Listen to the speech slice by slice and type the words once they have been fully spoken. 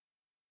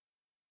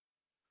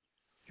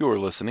You are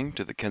listening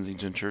to the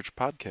Kensington Church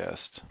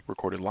Podcast,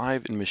 recorded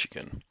live in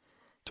Michigan.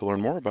 To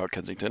learn more about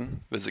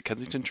Kensington, visit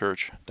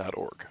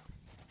kensingtonchurch.org.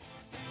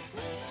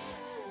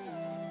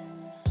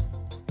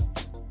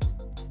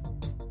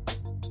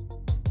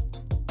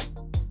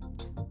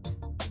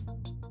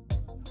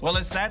 Well,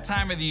 it's that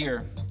time of the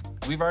year.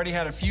 We've already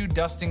had a few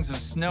dustings of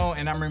snow,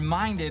 and I'm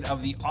reminded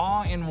of the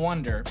awe and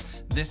wonder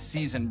this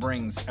season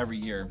brings every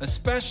year,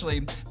 especially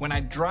when I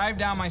drive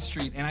down my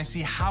street and I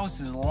see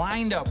houses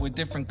lined up with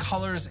different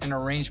colors and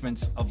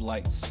arrangements of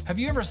lights. Have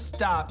you ever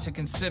stopped to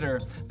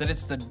consider that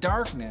it's the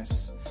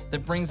darkness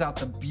that brings out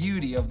the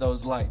beauty of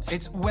those lights?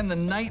 It's when the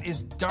night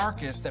is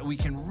darkest that we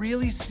can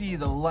really see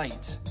the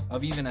light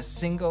of even a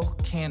single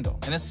candle.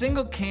 And a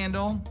single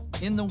candle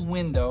in the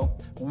window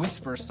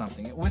whispers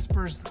something. It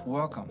whispers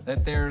welcome,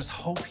 that there's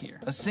hope here.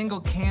 A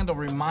single candle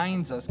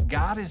reminds us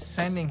God is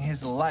sending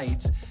his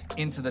light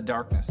into the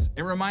darkness.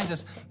 It reminds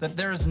us that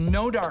there is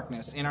no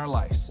darkness in our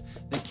lives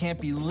that can't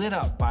be lit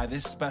up by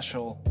this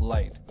special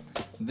light.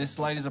 This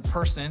light is a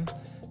person,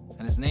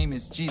 and his name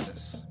is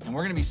Jesus. And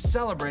we're going to be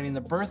celebrating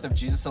the birth of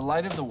Jesus, the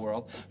light of the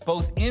world,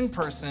 both in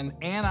person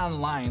and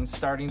online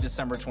starting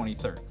December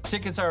 23rd.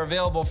 Tickets are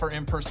available for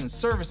in-person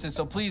services,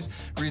 so please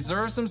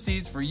reserve some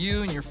seats for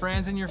you and your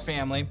friends and your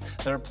family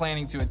that are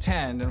planning to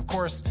attend. And of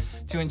course,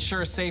 to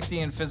ensure safety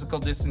and physical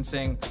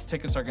distancing,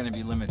 tickets are going to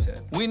be limited.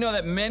 We know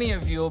that many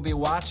of you will be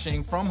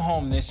watching from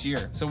home this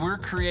year, so we're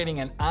creating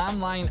an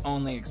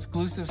online-only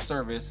exclusive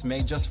service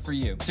made just for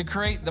you. To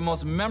create the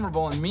most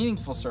memorable and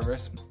meaningful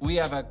service, we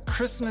have a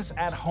Christmas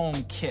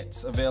at-home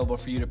kits available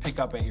for you to pick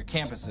up at your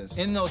campuses.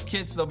 In those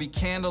kits, there'll be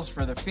candles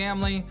for the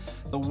family,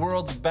 the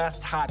world's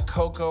best hot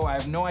cocoa. I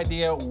have no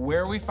idea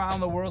where we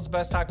found the world's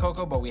best hot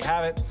cocoa, but we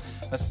have it.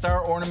 A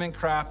star ornament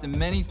craft and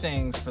many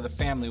things for the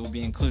family will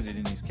be included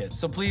in these kits.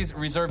 So please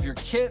reserve your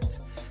kit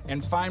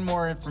and find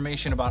more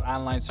information about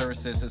online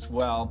services as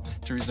well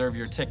to reserve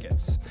your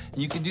tickets.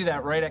 And you can do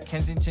that right at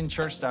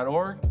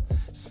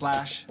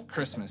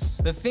kensingtonchurch.org/Christmas.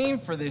 The theme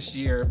for this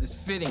year is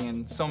fitting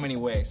in so many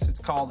ways. It's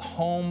called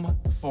Home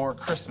for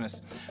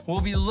Christmas.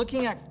 We'll be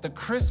looking at the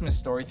Christmas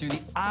story through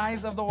the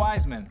eyes of the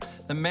wise men,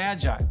 the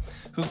Magi,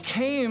 who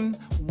came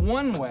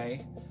one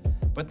way,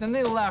 but then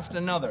they left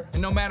another.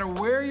 And no matter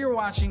where you're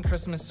watching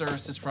Christmas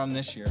services from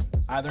this year,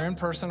 either in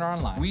person or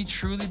online, we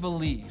truly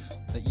believe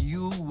that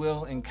you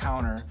will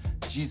encounter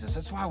Jesus.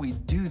 That's why we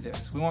do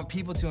this. We want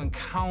people to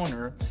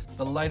encounter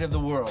the light of the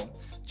world,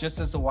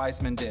 just as the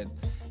wise men did.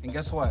 And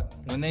guess what?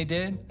 When they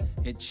did,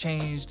 it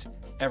changed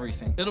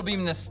everything. It'll be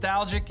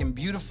nostalgic and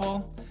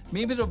beautiful.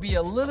 Maybe it'll be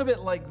a little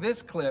bit like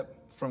this clip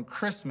from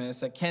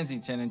Christmas at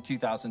Kensington in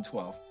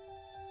 2012.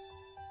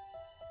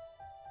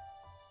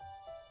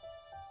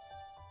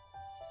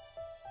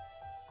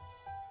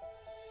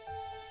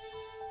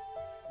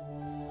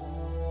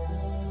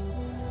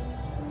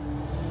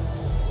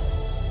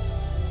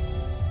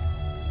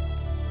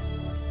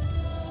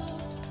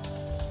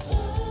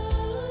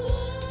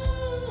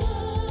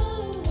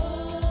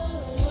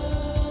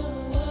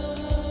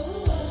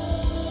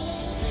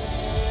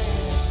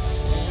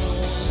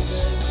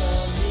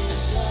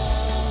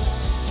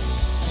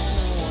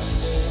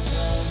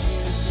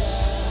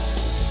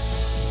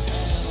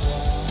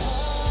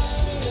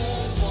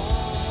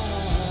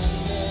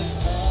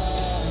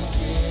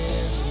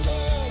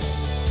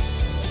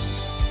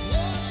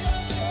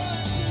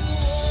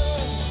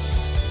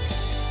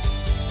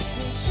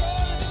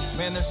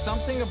 Man, there's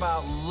something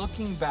about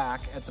looking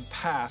back at the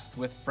past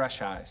with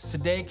fresh eyes.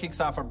 Today kicks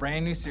off a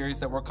brand new series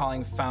that we're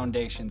calling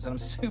Foundations, and I'm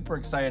super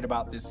excited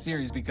about this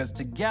series because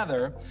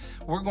together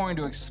we're going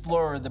to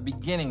explore the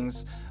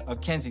beginnings of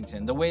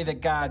Kensington, the way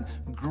that God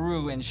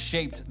grew and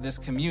shaped this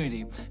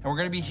community, and we're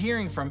going to be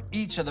hearing from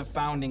each of the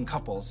founding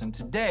couples. And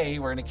today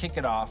we're going to kick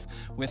it off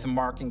with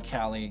Mark and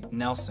Callie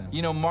Nelson.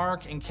 You know,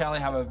 Mark and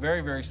Callie have a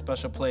very, very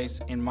special place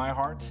in my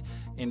heart,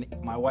 in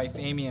my wife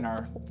Amy and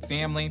our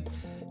family.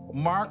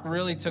 Mark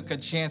really took a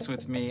chance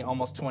with me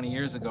almost 20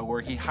 years ago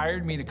where he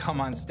hired me to come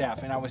on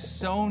staff, and I was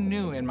so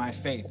new in my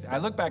faith. I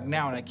look back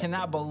now and I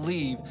cannot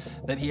believe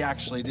that he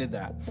actually did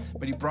that.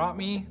 But he brought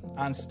me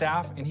on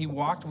staff and he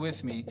walked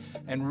with me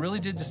and really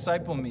did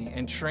disciple me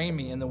and train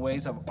me in the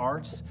ways of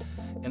arts,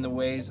 in the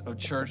ways of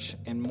church,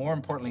 and more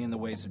importantly, in the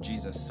ways of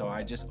Jesus. So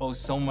I just owe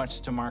so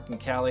much to Mark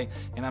and Callie,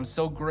 and I'm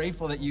so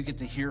grateful that you get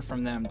to hear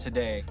from them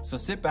today. So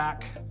sit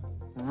back,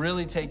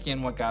 really take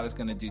in what God is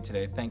going to do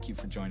today. Thank you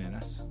for joining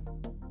us.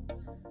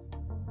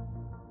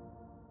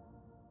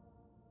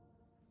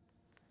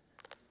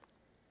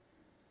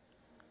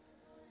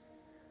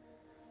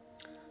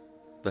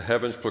 The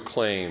heavens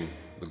proclaim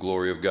the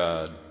glory of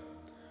God.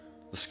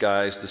 The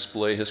skies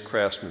display his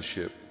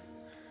craftsmanship.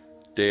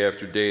 Day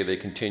after day they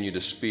continue to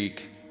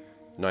speak.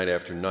 Night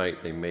after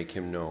night they make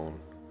him known.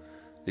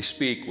 They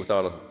speak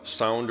without a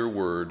sound or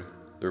word.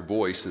 Their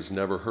voice is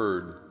never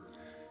heard.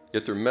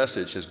 Yet their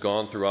message has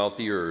gone throughout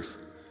the earth,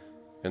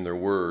 and their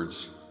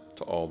words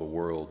to all the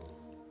world.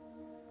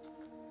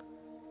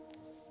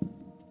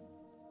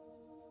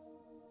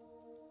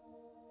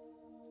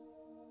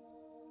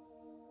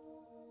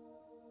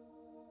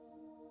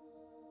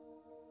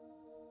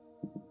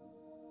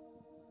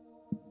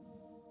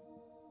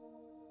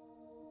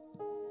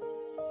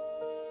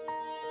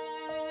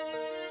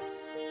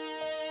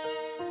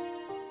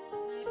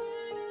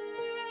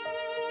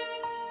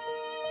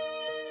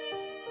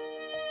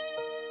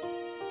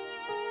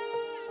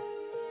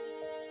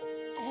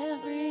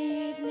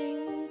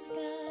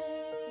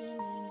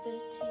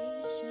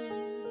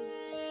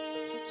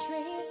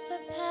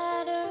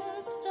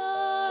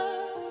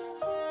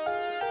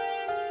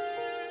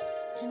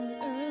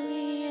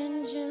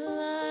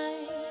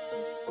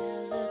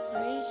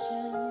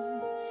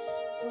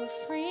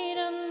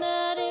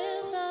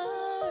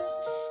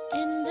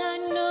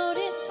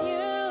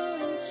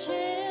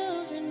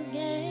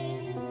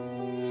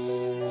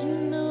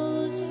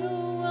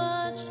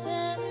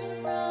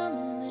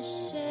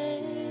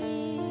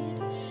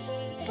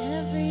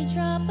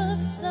 drop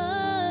of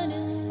sun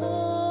is full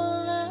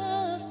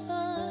of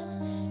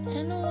fun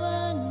and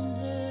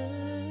wonder.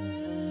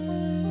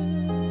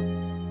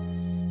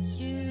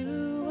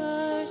 You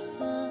are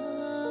summer.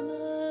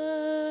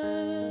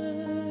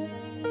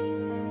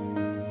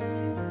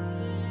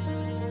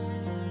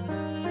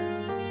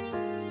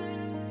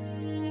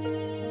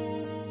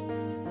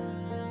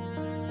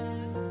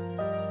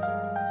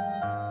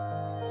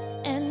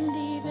 And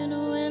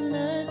even when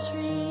the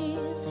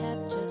trees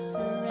have just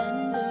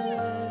surrendered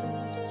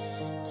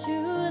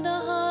to the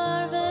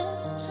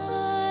harvest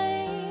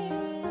time,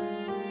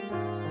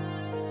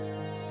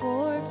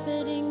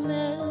 forfeiting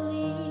their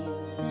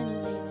leaves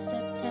in late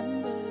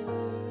September,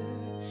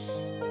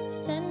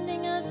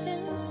 sending us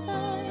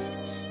inside,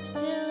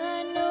 still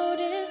I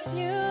notice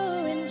you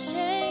and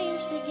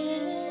change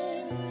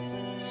begins,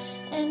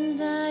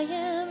 and I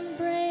am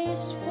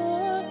braced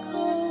for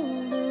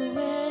colder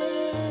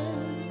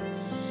winds,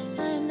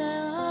 and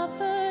I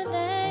offer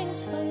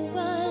thanks for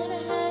what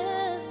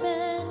has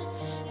been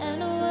and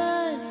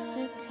was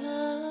to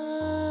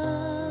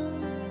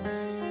come.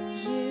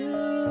 You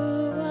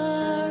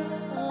are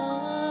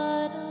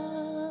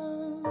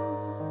autumn.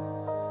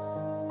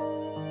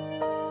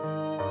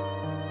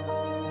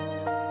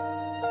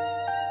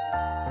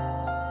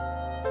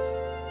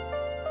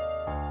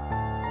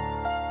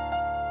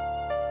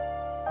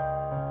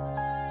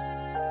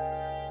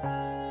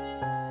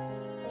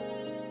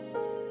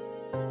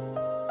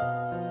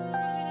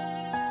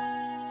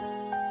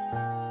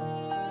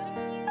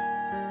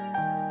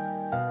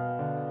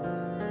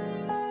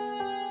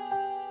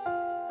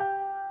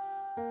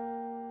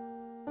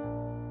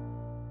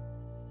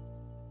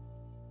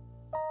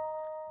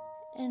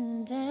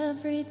 And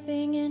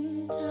everything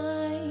in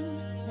time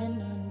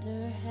and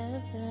under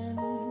heaven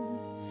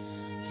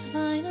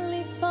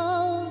finally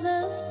falls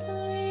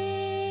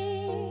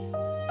asleep,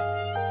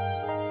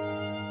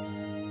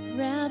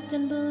 wrapped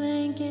in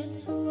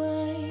blankets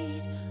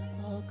white,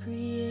 all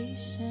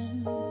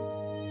creation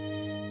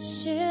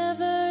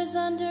shivers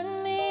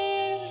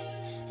underneath,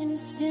 and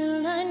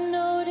still I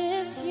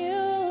notice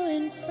you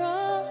in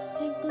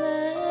frosted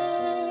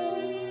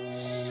glass,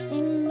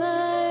 in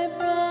my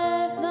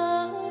breath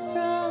on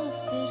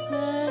frosted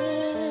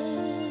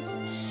glass.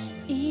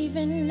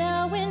 Even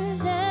now in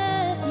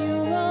death you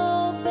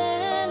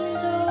open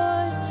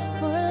doors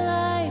for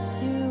life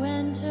to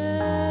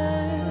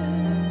enter.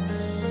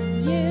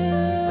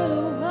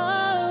 You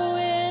are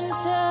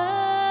winter,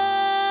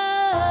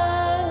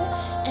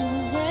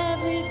 and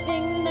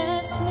everything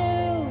that's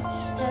new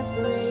has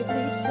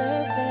bravely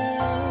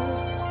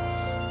surfaced,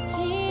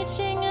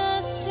 teaching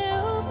us to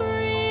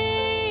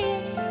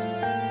breathe.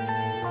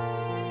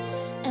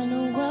 And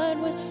what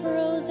was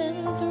frozen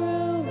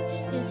through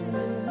is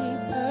newly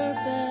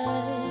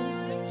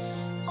purposed,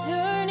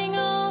 turning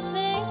all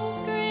things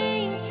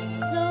green.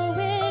 So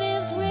it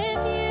is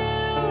with you,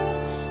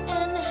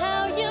 and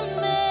how you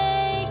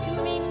make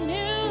me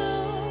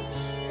new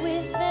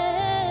with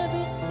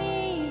every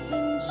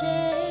season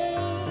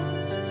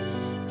change.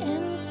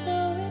 And so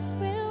it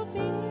will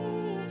be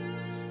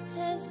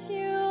as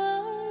you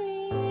are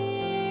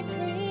recreating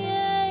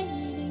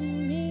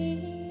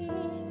me.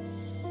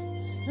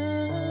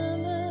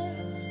 Summer,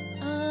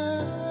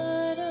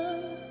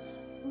 autumn,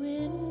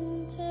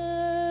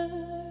 winter,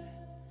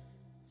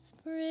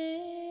 spring.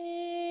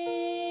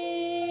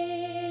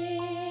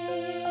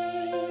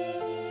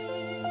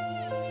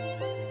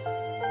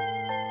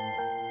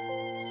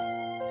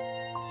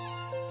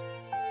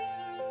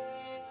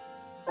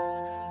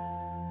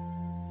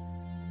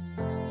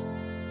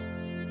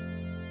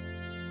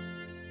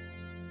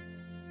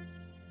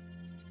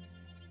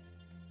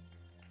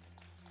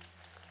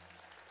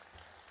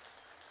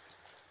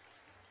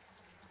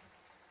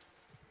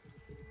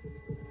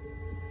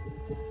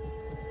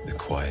 The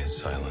quiet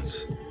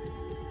silence.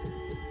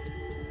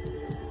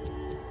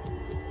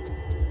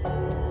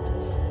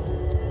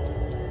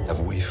 Have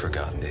we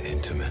forgotten the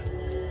intimate,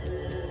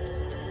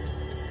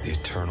 the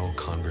eternal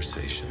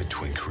conversation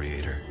between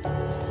Creator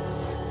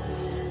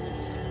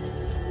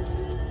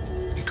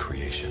and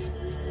creation?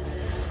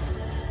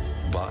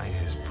 By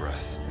His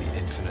breath, the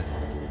infinite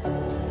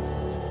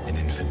and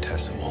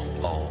infinitesimal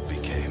all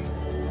became.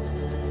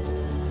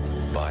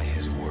 By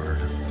His word,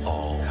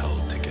 all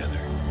held together.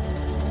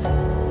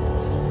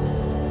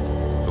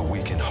 But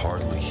we can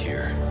hardly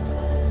hear.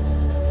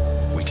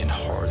 We can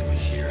hardly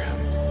hear Him.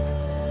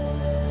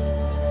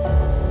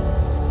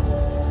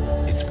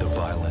 It's the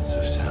violence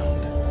of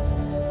sound.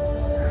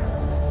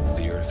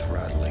 The earth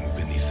rattling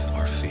beneath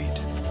our feet.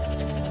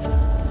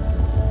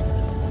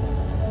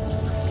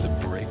 The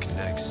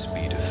breakneck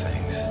speed of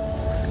things,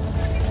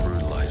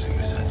 brutalizing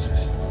the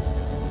senses.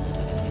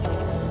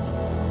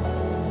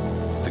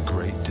 The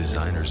great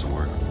designer's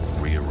work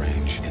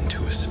rearranged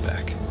into a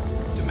speck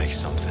to make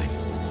something,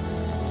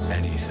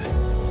 anything.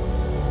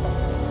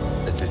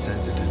 Has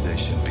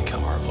desensitization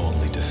become our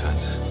only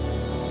defense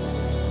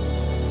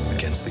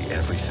against the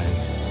everything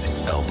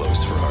that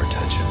elbows for our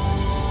attention?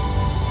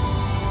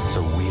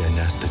 So we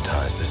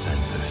anesthetize the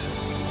senses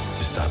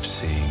to stop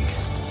seeing,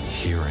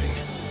 hearing,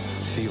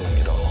 feeling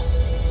it all.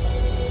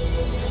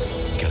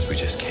 Because we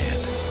just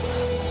can't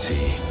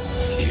see,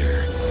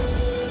 hear,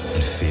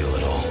 and feel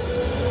it all.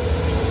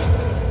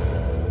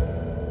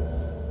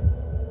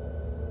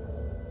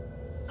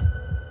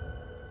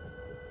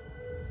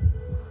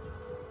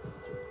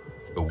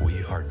 But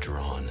we are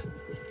drawn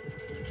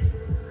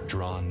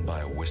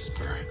by a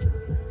whisper,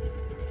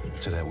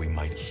 so that we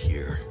might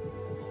hear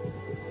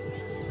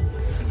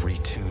and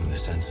retune the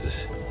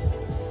senses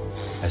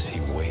as he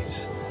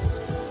waits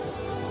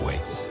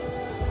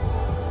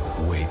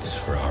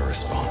for our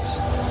response.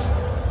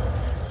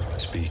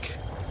 Speak.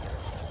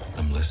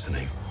 I'm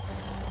listening.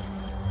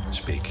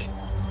 Speak.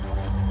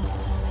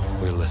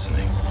 We're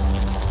listening.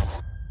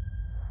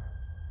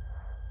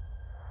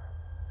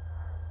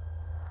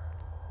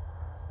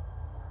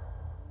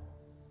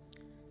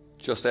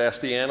 Just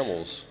ask the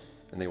animals,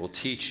 and they will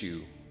teach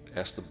you.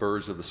 Ask the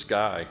birds of the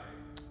sky,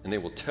 and they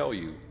will tell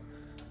you.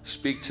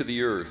 Speak to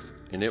the earth,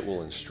 and it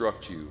will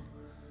instruct you.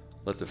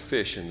 Let the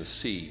fish in the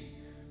sea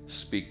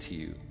speak to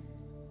you.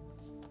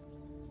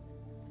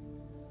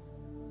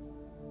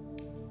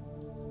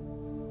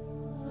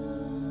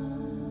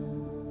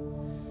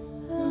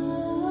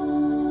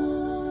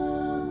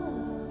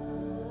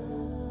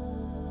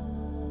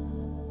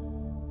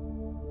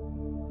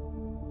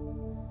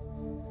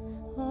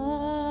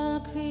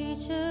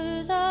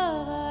 Creatures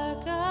of our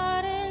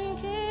God and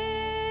King,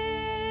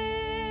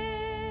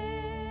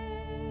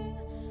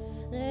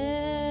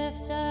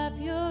 lift up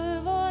your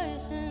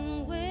voice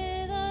and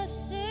with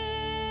us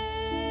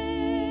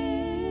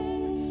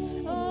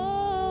sing.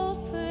 Oh,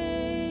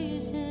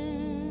 praise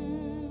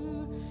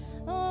Him.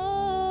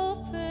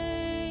 Oh,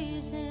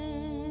 praise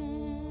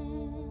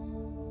Him.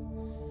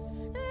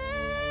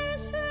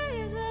 Let's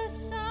praise the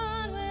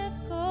Son with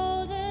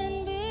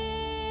golden beams.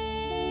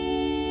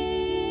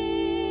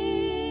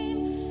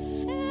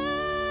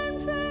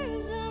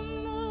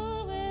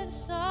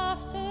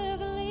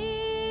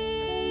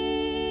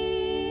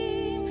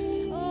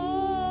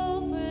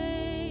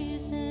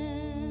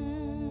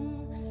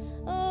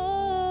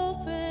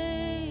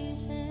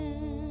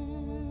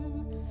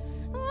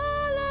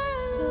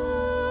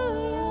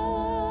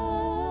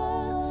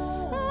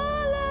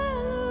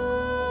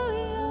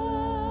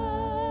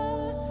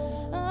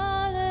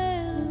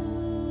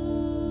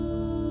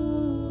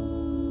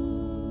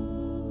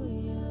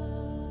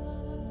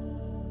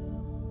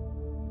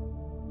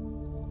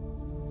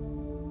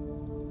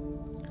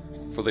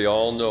 For they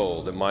all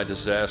know that my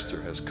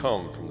disaster has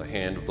come from the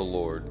hand of the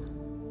Lord.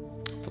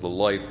 For the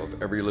life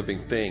of every living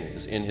thing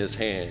is in his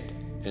hand,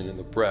 and in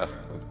the breath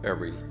of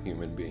every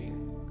human being.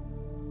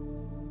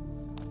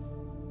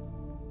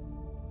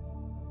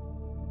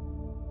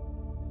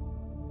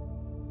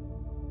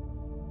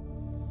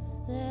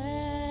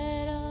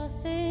 Let all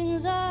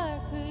things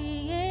our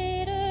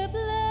Creator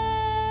bless,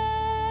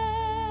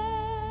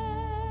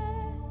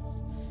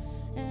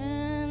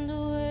 and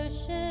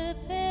worship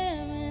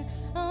Him in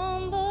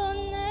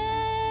humbleness.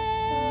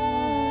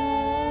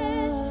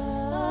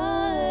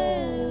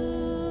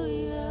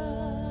 Hallelujah,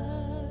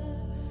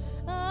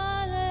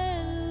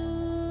 hallelujah.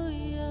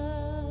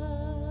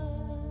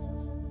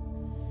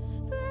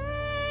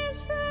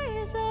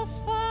 Praise the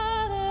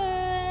Father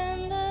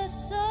and the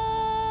Son.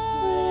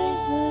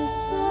 Praise the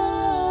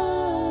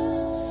Son.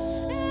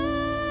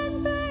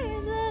 And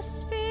praise the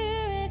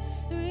Spirit,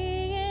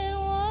 three in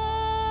one.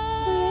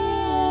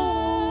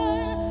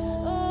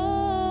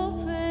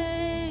 Oh,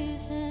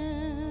 praise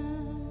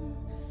Him.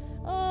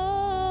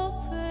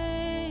 Oh,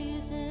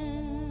 praise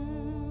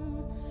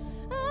Him.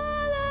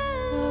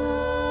 Hallelujah.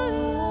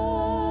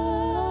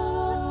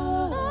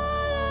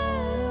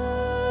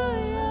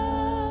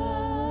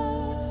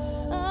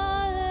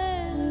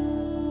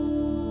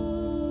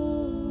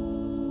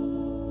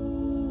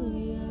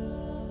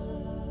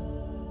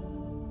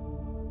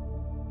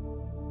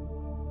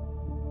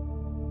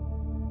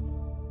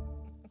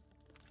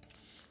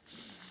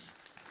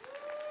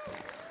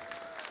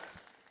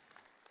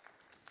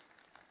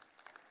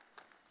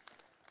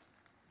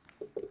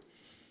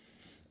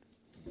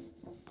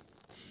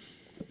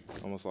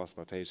 Almost lost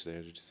my page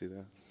there. Did you see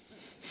that?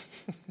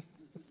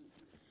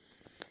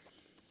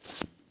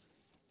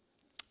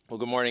 Well,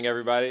 good morning,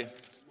 everybody.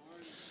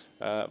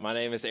 My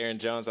name is Aaron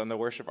Jones. I'm the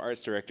Worship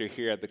Arts Director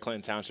here at the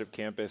Clinton Township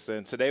campus.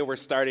 And today we're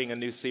starting a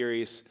new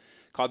series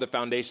called the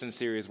Foundation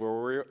Series, where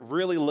we're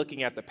really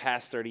looking at the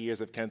past 30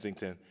 years of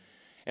Kensington.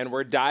 And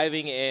we're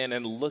diving in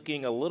and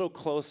looking a little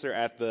closer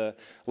at the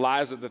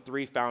lives of the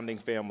three founding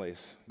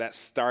families that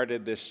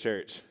started this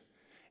church.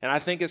 And I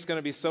think it's going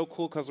to be so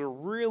cool because we're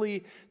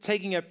really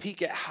taking a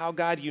peek at how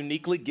God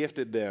uniquely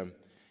gifted them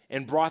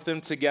and brought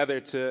them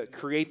together to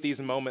create these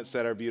moments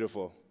that are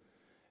beautiful.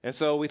 And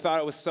so we thought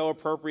it was so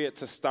appropriate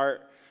to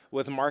start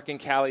with Mark and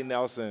Callie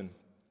Nelson,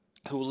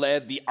 who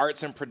led the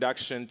arts and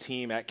production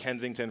team at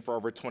Kensington for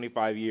over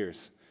 25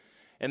 years.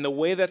 And the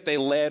way that they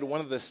led, one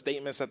of the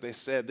statements that they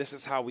said, this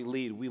is how we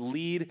lead. We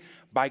lead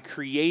by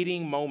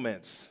creating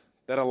moments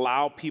that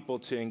allow people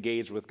to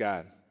engage with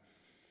God.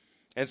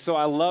 And so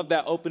I love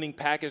that opening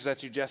package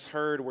that you just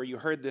heard, where you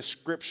heard this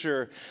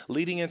scripture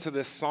leading into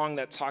this song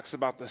that talks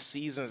about the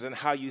seasons and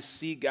how you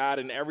see God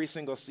in every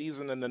single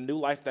season and the new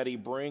life that he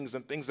brings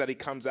and things that he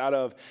comes out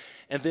of.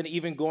 And then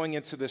even going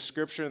into the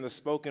scripture and the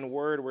spoken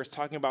word where it's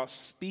talking about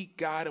speak,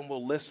 God, and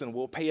we'll listen.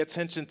 We'll pay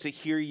attention to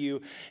hear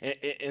you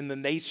in the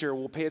nature.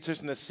 We'll pay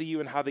attention to see you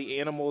and how the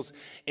animals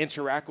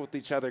interact with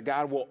each other.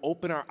 God will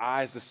open our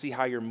eyes to see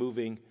how you're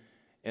moving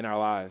in our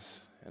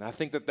lives. And I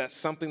think that that's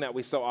something that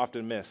we so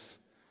often miss.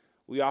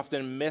 We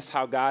often miss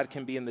how God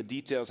can be in the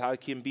details, how he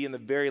can be in the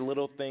very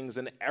little things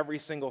and every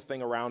single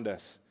thing around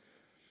us.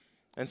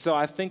 And so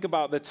I think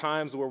about the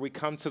times where we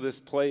come to this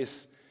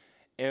place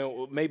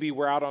and maybe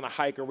we're out on a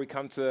hike or we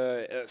come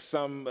to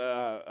some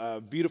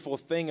beautiful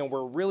thing and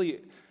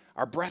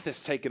our breath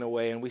is taken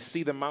away and we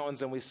see the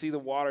mountains and we see the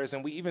waters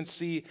and we even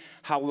see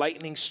how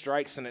lightning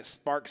strikes and it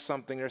sparks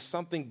something. There's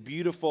something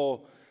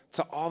beautiful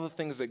to all the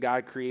things that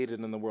God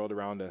created in the world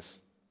around us.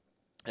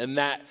 And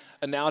that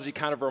analogy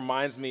kind of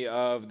reminds me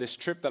of this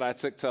trip that I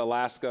took to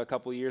Alaska a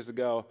couple of years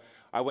ago.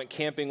 I went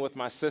camping with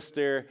my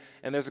sister,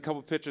 and there's a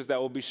couple pictures that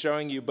we'll be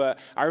showing you. But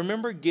I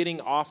remember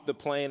getting off the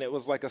plane. It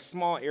was like a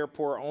small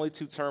airport, only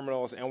 2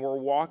 terminals, and we're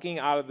walking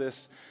out of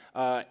this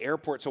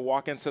airport to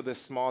walk into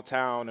this small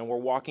town, and we're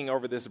walking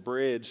over this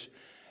bridge.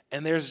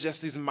 And there's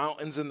just these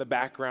mountains in the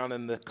background,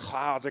 and the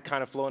clouds are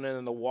kind of flowing in,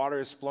 and the water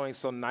is flowing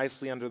so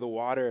nicely under the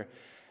water.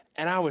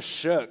 And I was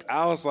shook.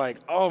 I was like,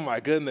 oh my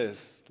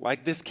goodness,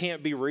 like this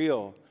can't be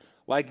real.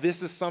 Like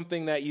this is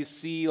something that you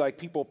see like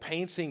people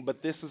painting,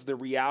 but this is the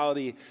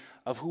reality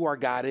of who our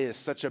God is,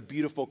 such a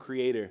beautiful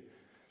creator.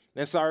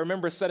 And so I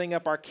remember setting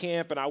up our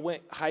camp and I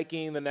went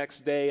hiking the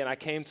next day and I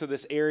came to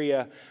this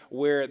area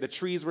where the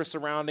trees were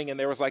surrounding and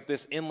there was like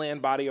this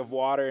inland body of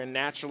water and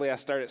naturally I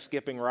started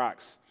skipping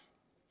rocks.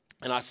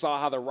 And I saw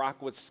how the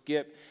rock would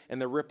skip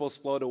and the ripples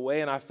flowed away.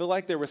 And I feel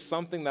like there was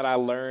something that I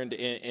learned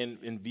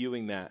in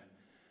viewing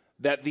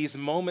that these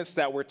moments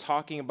that we're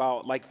talking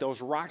about, like those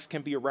rocks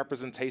can be a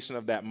representation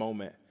of that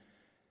moment.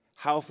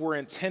 How if we're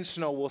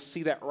intentional, we'll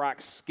see that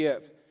rock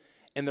skip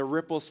and the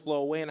ripples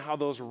flow away and how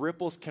those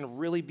ripples can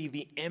really be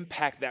the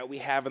impact that we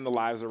have in the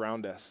lives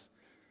around us.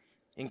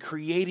 In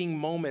creating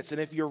moments,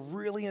 and if you're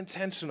really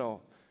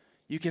intentional,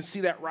 you can see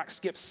that rock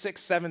skip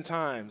 6, 7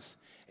 times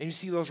and you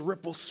see those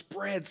ripples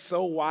spread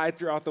so wide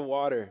throughout the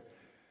water.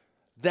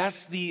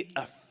 That's the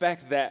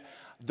effect that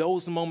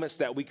those moments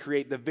that we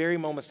create, the very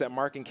moments that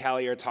Mark and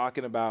Callie are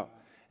talking about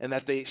and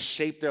that they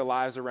shape their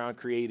lives around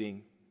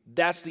creating,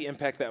 that's the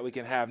impact that we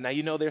can have. Now,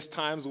 you know, there's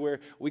times where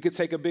we could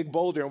take a big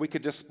boulder and we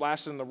could just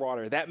splash it in the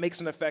water. That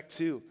makes an effect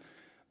too.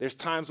 There's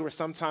times where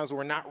sometimes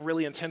we're not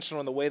really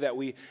intentional in the way that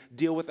we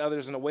deal with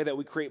others, in the way that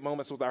we create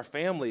moments with our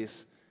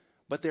families,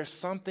 but there's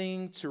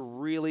something to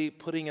really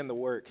putting in the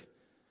work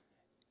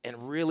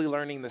and really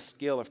learning the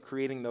skill of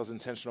creating those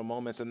intentional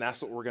moments, and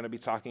that's what we're going to be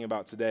talking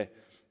about today.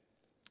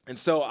 And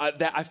so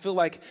I feel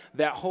like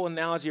that whole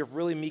analogy of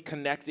really me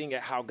connecting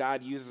at how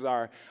God uses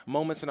our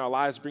moments in our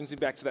lives brings me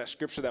back to that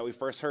scripture that we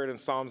first heard in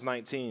Psalms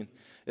 19.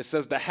 It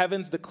says, the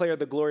heavens declare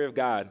the glory of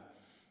God.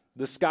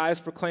 The skies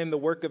proclaim the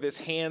work of his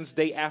hands.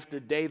 Day after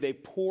day, they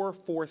pour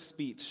forth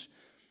speech.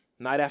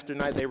 Night after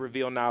night, they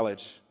reveal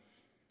knowledge.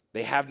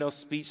 They have no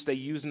speech. They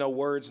use no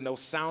words. No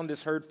sound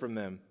is heard from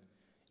them.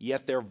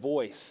 Yet their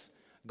voice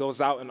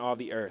goes out in all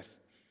the earth.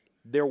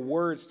 Their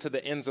words to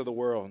the ends of the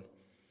world.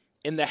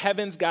 In the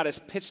heavens, God has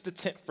pitched a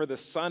tent for the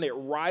sun. It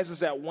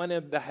rises at one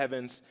end of the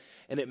heavens,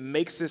 and it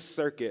makes its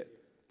circuit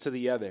to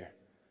the other.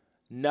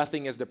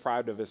 Nothing is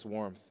deprived of its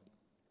warmth.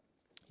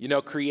 You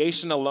know,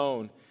 creation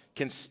alone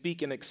can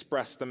speak and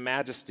express the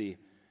majesty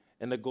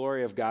and the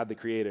glory of God the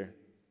Creator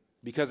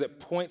because it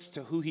points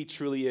to who he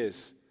truly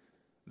is,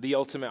 the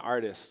ultimate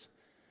artist.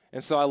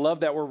 And so I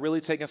love that we're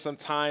really taking some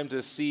time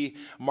to see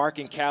Mark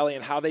and Callie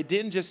and how they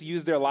didn't just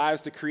use their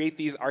lives to create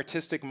these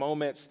artistic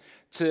moments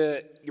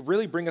to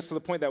really bring us to the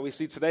point that we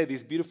see today,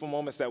 these beautiful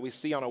moments that we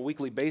see on a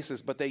weekly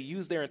basis, but they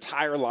use their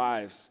entire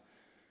lives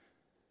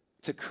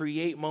to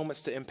create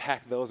moments to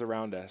impact those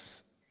around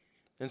us.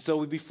 And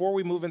so before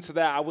we move into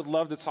that, I would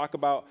love to talk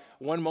about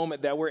one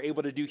moment that we're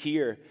able to do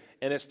here,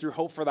 and it's through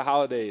Hope for the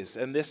Holidays.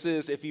 And this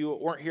is, if you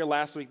weren't here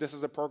last week, this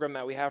is a program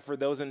that we have for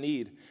those in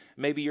need.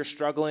 Maybe you're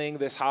struggling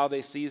this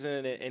holiday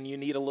season and you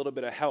need a little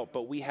bit of help,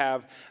 but we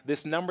have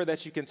this number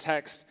that you can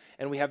text,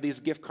 and we have these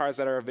gift cards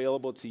that are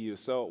available to you.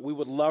 So we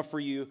would love for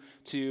you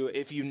to,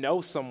 if you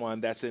know someone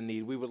that's in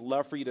need, we would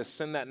love for you to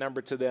send that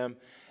number to them,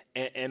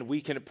 and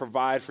we can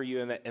provide for you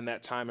in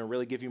that time and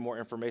really give you more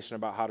information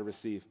about how to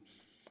receive.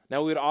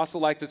 Now, we would also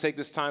like to take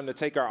this time to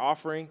take our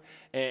offering,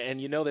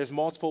 and you know there's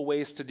multiple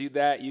ways to do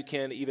that. You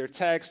can either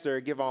text or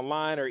give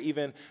online or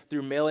even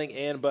through mailing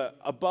in, but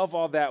above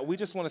all that, we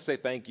just want to say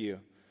thank you.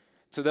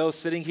 To those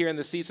sitting here in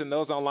the seats and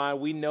those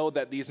online, we know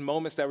that these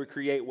moments that we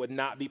create would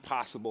not be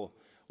possible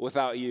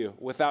without you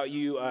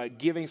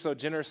giving so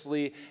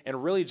generously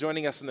and really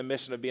joining us in the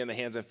mission of being the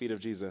hands and feet of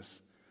Jesus.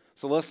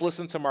 So let's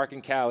listen to Mark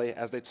and Callie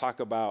as they talk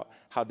about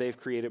how they've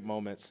created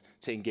moments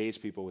to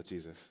engage people with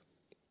Jesus.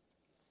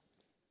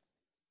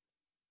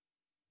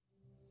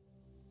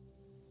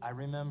 I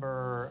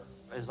remember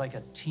As like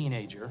a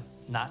teenager,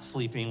 not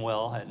sleeping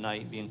well at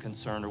night, being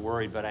concerned or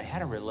worried, but I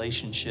had a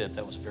relationship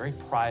that was very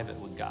private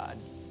with God.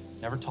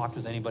 Never talked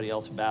with anybody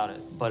else about it,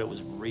 but it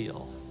was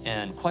real.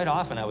 And quite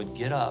often I would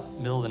get up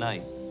middle of the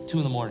night,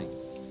 2 a.m,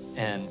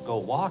 and go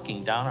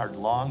walking down our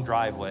long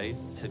driveway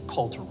to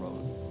Coulter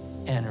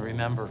Road. And I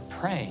remember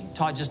praying,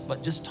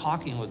 just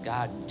talking with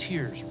God, and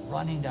tears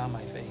running down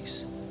my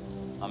face.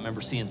 I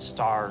remember seeing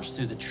stars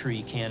through the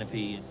tree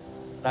canopy.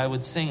 I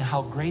would sing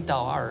How Great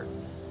Thou Art,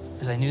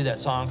 because I knew that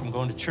song from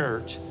going to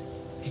church,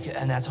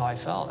 and that's how I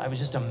felt. I was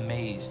just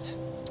amazed,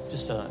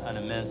 just an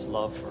immense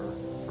love for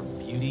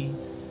beauty,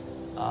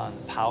 the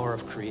power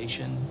of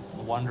creation,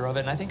 the wonder of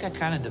it, and I think I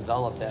kind of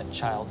developed that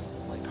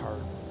childlike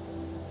heart.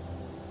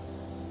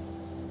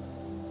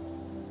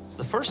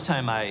 The first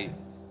time I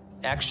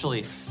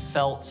actually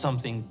felt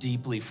something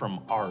deeply from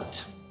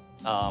art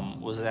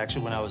was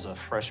actually when I was a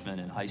freshman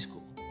in high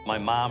school. My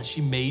mom, she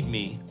made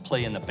me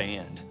play in the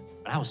band.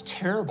 And I was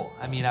terrible.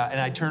 I mean,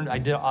 I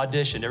did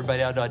audition.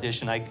 Everybody had to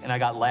audition, and I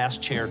got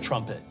last chair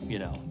trumpet,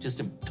 just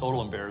a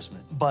total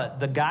embarrassment.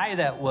 But the guy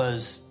that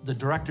was the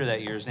director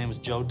that year, his name was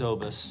Joe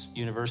Dobus,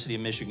 University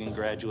of Michigan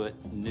graduate,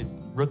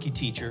 rookie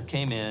teacher,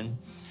 came in,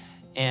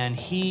 and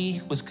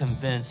he was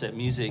convinced that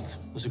music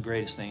was the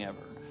greatest thing ever.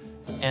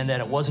 And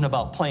that it wasn't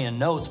about playing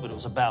notes, but it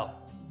was about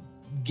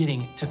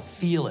getting to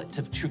feel it,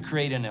 to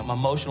create an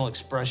emotional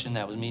expression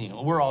that was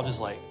meaningful. We're all just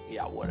like,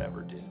 yeah,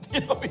 whatever, dude.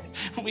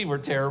 We were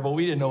terrible.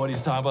 We didn't know what he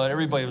was talking about.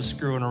 Everybody was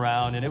screwing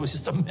around, and it was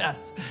just a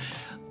mess.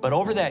 But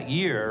over that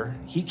year,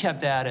 he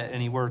kept at it,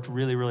 and he worked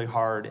really, really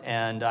hard.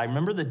 And I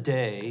remember the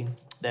day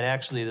that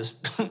actually this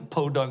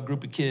podunk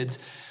group of kids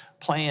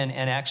playing,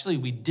 and actually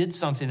we did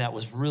something that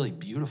was really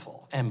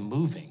beautiful and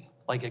moving,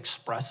 like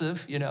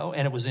expressive,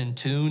 and it was in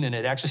tune, and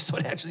it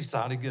actually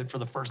sounded good for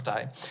the first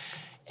time.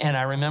 And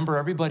I remember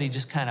everybody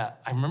just I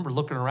remember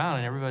looking around,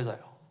 and everybody's like,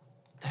 oh,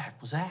 what the heck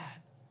was that?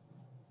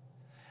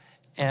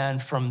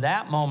 And from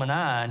that moment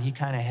on, he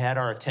kind of had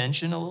our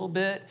attention a little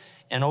bit.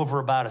 And over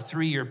about a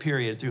 3-year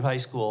period through high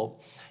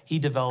school, he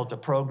developed a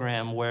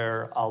program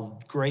where a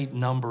great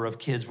number of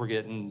kids were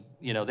getting,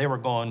 they were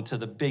going to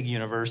the big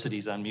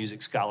universities on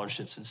music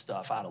scholarships and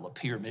stuff out of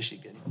Lapeer,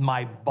 Michigan.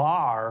 My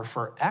bar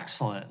for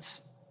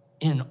excellence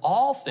in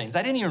all things,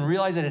 I didn't even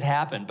realize it had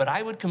happened, but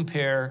I would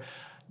compare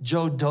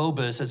Joe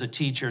Dobus as a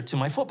teacher to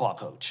my football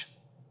coach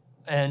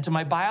and to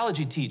my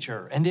biology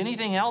teacher and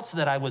anything else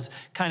that I was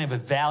kind of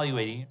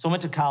evaluating. So I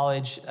went to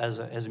college as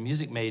a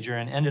music major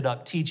and ended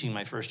up teaching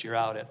my first year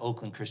out at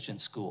Oakland Christian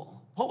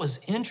School. What was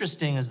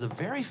interesting is the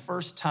very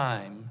first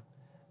time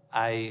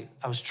I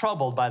was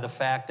troubled by the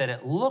fact that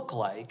it looked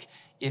like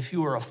if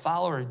you were a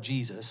follower of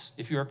Jesus,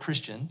 if you're a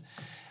Christian,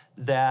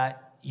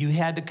 that you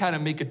had to kind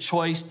of make a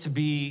choice to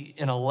be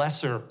in a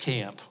lesser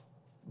camp.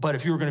 But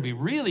if you were going to be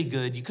really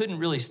good, you couldn't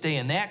really stay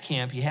in that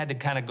camp. You had to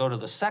kind of go to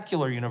the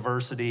secular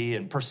university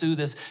and pursue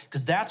this,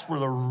 because that's where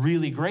the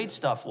really great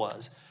stuff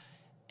was.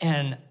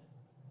 And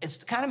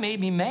it's kind of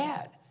made me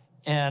mad.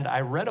 And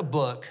I read a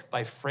book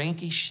by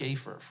Francis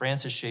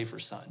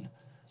Schaeffer's son,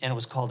 and it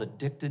was called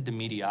Addicted to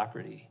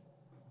Mediocrity.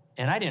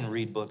 And I didn't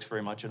read books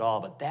very much at all,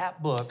 but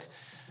that book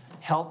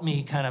helped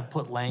me kind of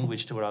put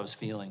language to what I was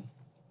feeling.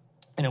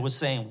 And it was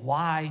saying,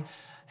 why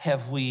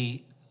have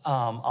we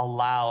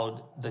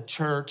allowed the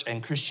church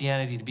and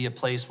Christianity to be a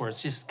place where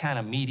it's just kind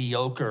of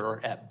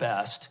mediocre at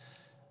best,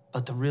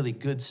 but the really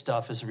good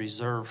stuff is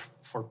reserved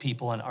for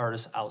people and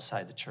artists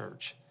outside the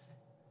church?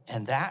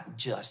 And that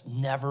just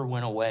never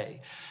went away.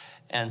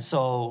 And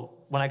so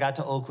when I got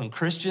to Oakland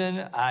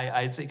Christian,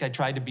 I think I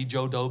tried to be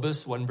Joe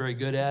Dobus, wasn't very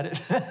good at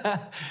it.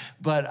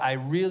 But I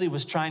really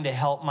was trying to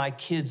help my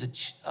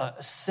kids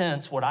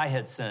sense what I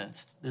had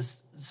sensed,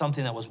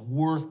 something that was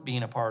worth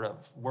being a part of,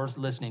 worth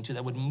listening to,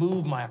 that would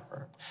move my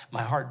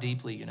heart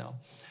deeply,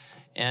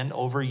 And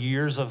over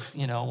years of,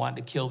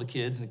 wanting to kill the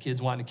kids and the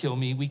kids wanting to kill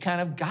me, we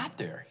kind of got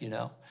there,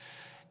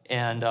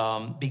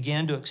 and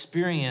began to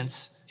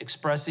experience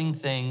expressing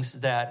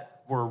things that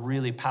were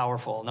really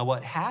powerful. Now,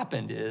 what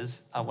happened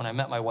is when I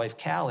met my wife,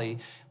 Callie,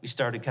 we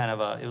started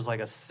it was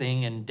like a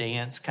sing and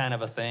dance kind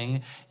of a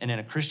thing. And in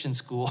a Christian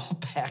school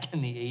back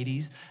in the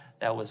 80s,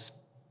 that was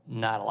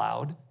not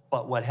allowed.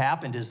 But what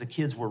happened is the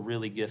kids were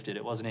really gifted.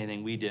 It wasn't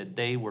anything we did.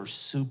 They were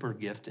super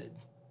gifted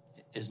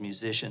as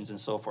musicians and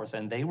so forth.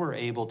 And they were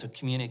able to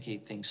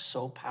communicate things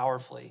so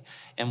powerfully.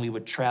 And we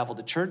would travel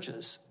to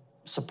churches.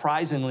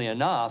 Surprisingly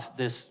enough,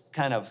 this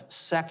kind of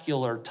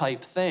secular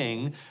type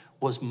thing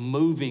was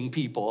moving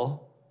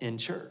people in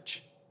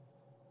church.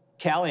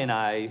 Callie and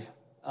I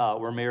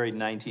were married in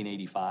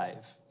 1985.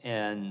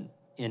 And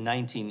in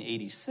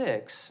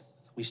 1986,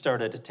 we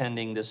started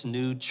attending this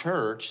new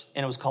church,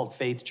 and it was called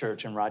Faith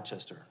Church in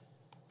Rochester.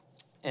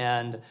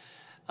 And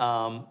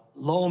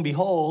lo and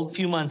behold, a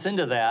few months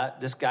into that,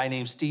 this guy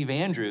named Steve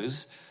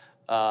Andrews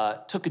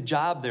took a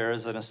job there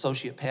as an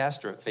associate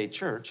pastor at Faith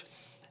Church.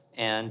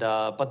 And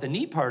but the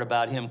neat part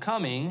about him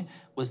coming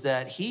was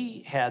that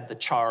he had the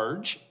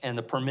charge and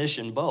the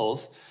permission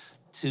both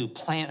to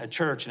plant a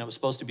church, and it was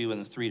supposed to be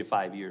within 3 to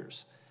 5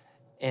 years.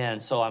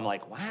 And so I'm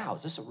like, wow,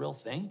 is this a real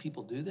thing?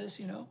 People do this,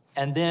 you know?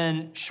 And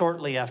then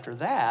shortly after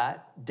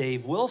that,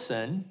 Dave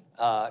Wilson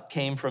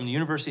came from the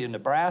University of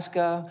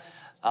Nebraska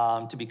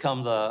to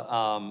become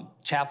the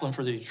chaplain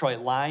for the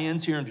Detroit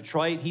Lions here in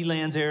Detroit. He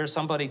lands there.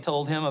 Somebody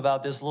told him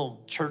about this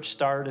little church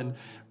start in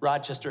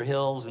Rochester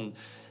Hills. And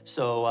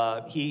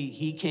so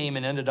he came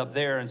and ended up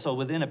there. And so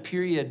within a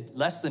period,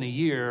 less than a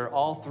year,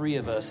 all three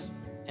of us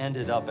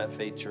ended up at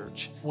Faith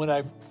Church. When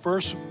I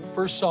first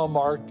saw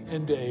Mark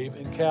and Dave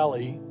and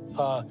Callie,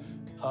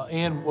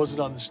 Ann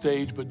wasn't on the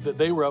stage, but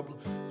they were up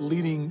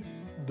leading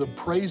the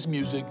praise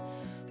music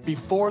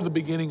before the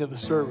beginning of the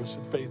service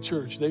at Faith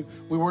Church.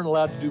 We weren't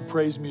allowed to do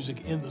praise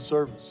music in the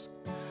service.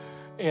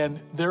 And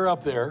they're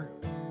up there,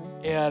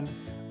 and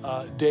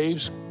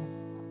Dave's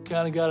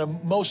kind of got a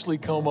mostly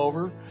comb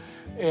over,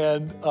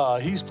 and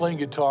he's playing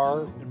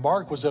guitar, and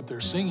Mark was up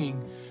there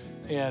singing,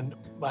 and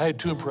I had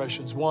two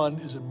impressions. One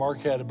is that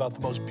Mark had about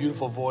the most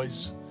beautiful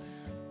voice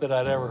that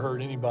I'd ever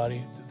heard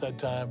anybody at that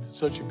time.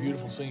 Such a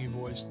beautiful singing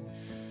voice.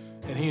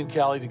 And he and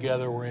Callie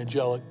together were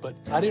angelic, but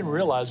I didn't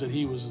realize that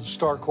he was a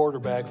star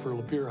quarterback for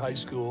Lapeer High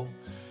School,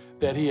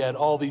 that he had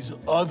all these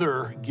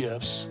other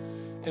gifts.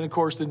 And of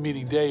course, in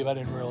meeting Dave, I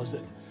didn't realize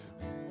that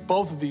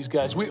both of these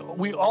guys,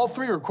 we all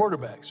three were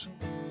quarterbacks,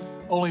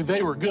 only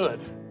they were good.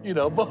 You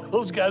know, both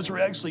those guys were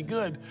actually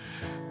good.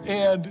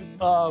 And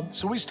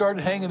so we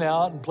started hanging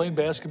out and playing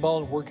basketball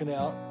and working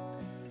out.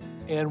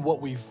 And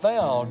what we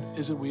found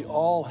is that we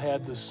all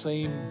had the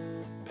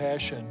same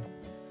passion,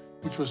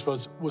 which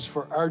was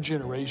for our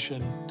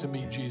generation to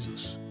meet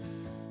Jesus.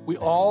 We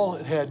all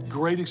had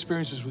great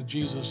experiences with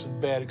Jesus and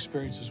bad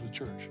experiences with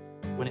church.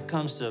 When it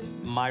comes to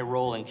my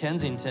role in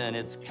Kensington,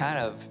 it's kind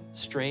of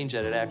strange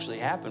that it actually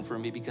happened for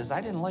me because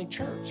I didn't like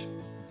church.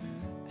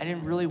 I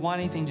didn't really want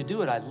anything to do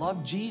with it. I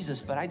loved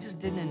Jesus, but I just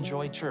didn't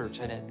enjoy church,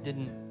 and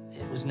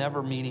it was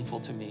never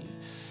meaningful to me.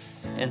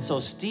 And so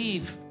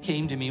Steve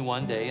came to me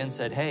one day and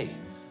said, hey,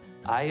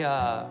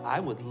 I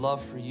would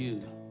love for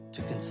you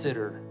to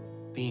consider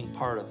being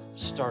part of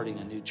starting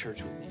a new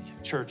church with me,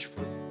 a church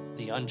for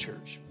the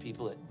unchurched,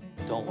 people that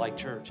don't like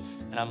church.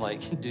 And I'm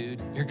like,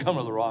 dude, you're coming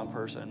to the wrong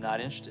person. I'm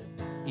not interested.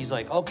 He's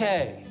like,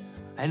 okay,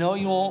 I know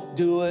you won't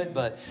do it,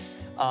 but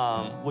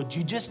would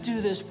you just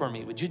do this for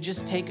me? Would you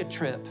just take a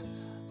trip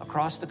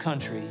across the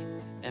country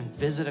and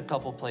visit a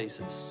couple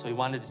places? So he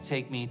wanted to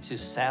take me to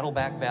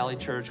Saddleback Valley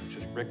Church, which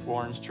was Rick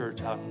Warren's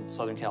church out in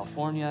Southern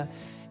California,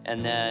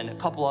 and then a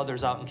couple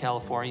others out in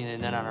California,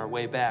 and then on our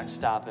way back,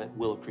 stop at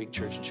Willow Creek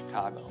Church in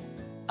Chicago.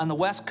 On the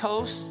West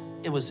Coast,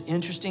 it was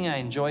interesting, I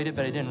enjoyed it,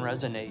 but it didn't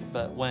resonate.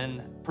 But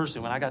when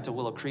I got to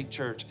Willow Creek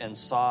Church and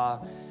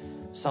saw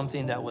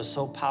something that was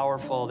so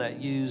powerful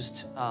that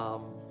used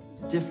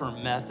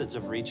different methods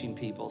of reaching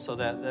people, so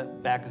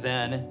that back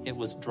then it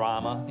was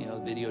drama,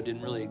 video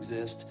didn't really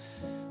exist,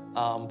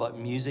 but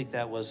music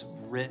that was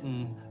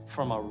written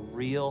from a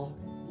real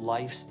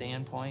life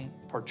standpoint,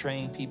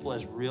 portraying people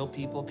as real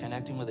people,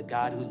 connecting with a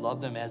God who loved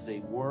them as they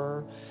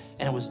were,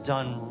 and it was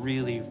done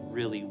really,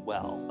 really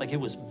well. Like, it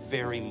was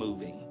very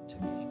moving to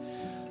me.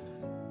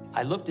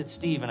 I looked at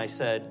Steve and I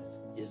said,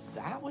 is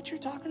that what you're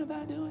talking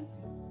about doing?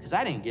 Because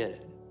I didn't get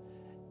it.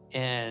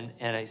 And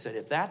I said,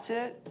 if that's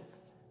it,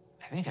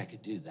 I think I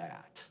could do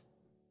that.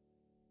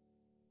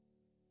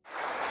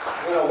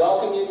 I want to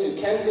welcome you to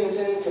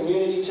Kensington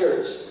Community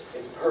Church.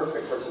 It's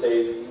perfect for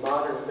today's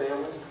modern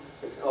family.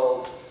 It's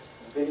called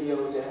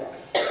Video Dad.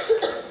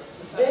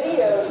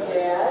 Video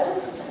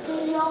Dad?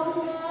 Video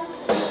Dad?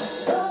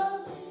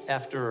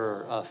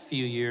 After a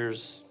few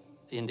years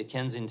into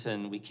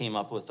Kensington, we came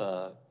up with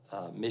a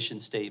mission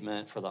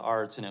statement for the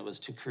arts, and it was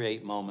to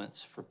create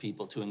moments for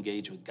people to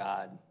engage with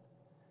God.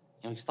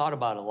 And we thought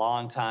about it a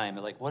long time,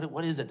 like,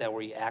 what is it that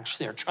we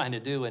actually are trying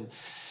to do? And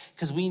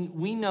because we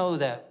know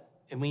that,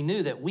 and we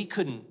knew that we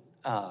couldn't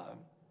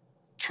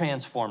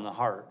transform the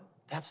heart.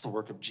 That's the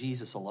work of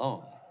Jesus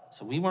alone.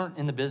 So we weren't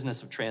in the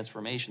business of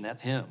transformation.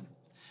 That's him.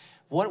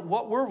 What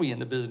were we in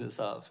the business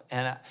of?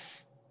 And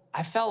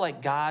I felt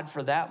like God,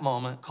 for that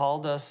moment,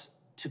 called us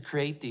to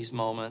create these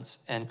moments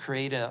and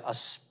create a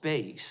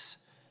space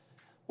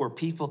where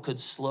people could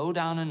slow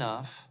down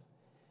enough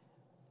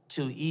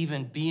to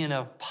even be in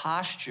a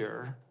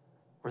posture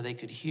where they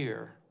could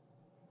hear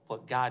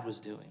what God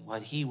was doing,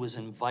 what he was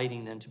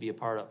inviting them to be a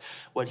part of,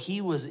 what he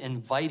was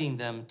inviting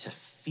them to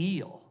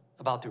feel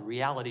about the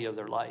reality of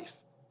their life.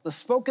 The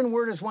spoken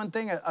word is one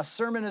thing, a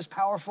sermon is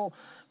powerful,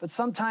 but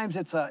sometimes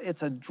it's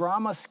a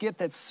drama skit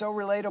that's so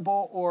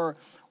relatable, or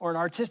an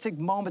artistic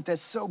moment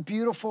that's so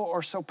beautiful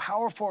or so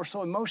powerful or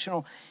so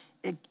emotional,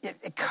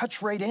 it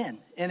cuts right in,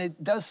 and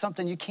it does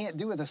something you can't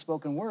do with a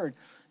spoken word.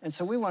 And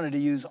so we wanted to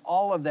use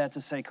all of that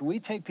to say, could we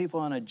take people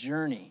on a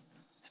journey,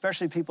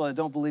 especially people that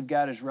don't believe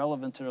God is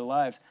relevant to their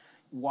lives,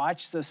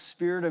 watch the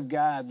Spirit of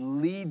God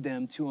lead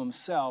them to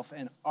himself,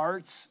 and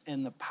arts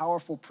and the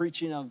powerful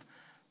preaching of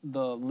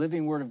the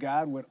living Word of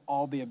God would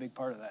all be a big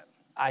part of that.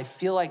 I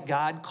feel like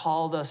God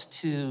called us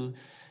to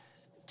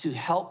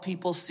help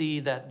people see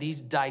that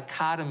these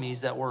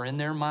dichotomies that were in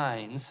their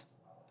minds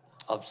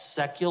of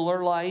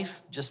secular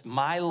life, just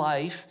my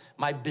life,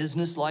 my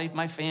business life,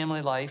 my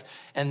family life,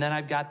 and then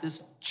I've got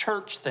this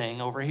church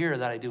thing over here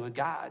that I do with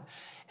God.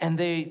 And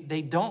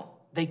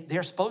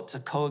they're supposed to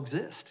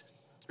coexist.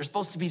 They're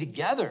supposed to be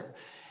together.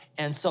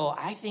 And so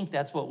I think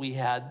that's what we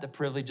had the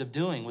privilege of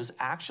doing, was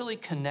actually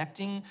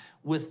connecting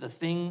with the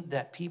thing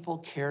that people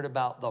cared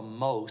about the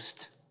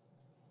most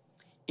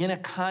in a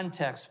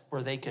context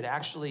where they could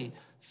actually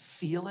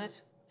feel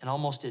it and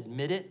almost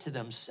admit it to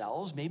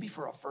themselves, maybe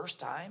for a first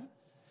time,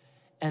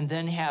 and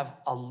then have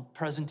a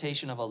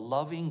presentation of a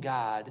loving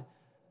God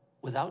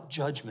without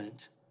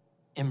judgment,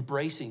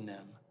 embracing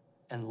them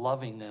and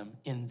loving them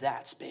in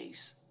that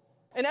space.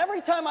 And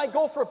every time I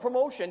go for a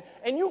promotion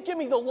and you give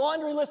me the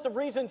laundry list of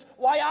reasons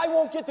why I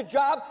won't get the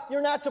job,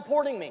 you're not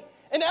supporting me.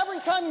 And every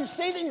time you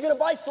say that you're going to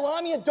buy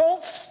salami and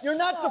don't, you're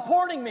not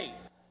supporting me.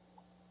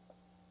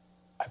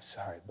 I'm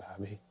sorry,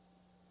 Bobby.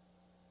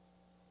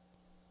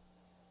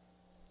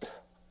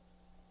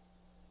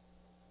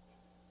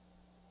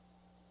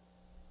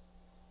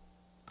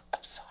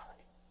 I'm sorry.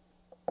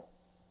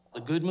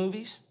 The good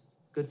movies,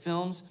 good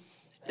films,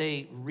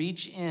 they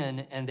reach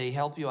in and they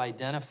help you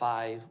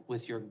identify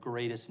with your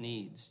greatest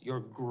needs, your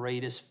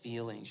greatest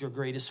feelings, your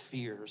greatest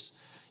fears,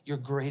 your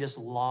greatest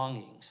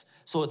longings.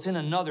 So it's in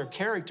another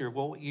character.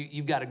 Well,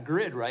 you've got a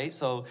grid, right?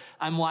 So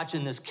I'm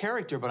watching this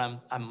character,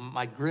 but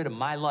my grid of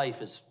my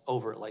life is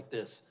over it like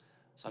this.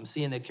 So I'm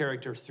seeing the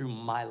character through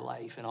my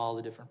life and all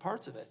the different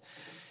parts of it.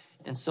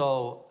 And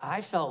so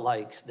I felt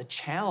like the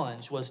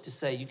challenge was to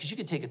say, because you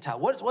could take a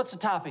topic. What's the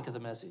topic of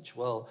the message?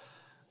 Well,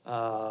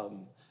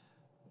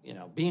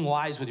 being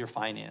wise with your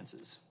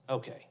finances.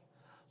 Okay.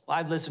 Well,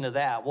 I've listened to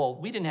that. Well,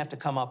 we didn't have to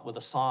come up with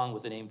a song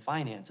with the name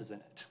finances in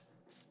it,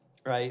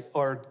 right?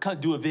 Or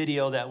do a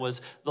video that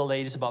was the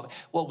latest about.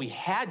 What we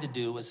had to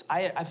do was,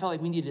 I felt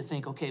like we needed to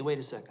think, okay, wait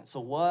a second. So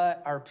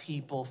what are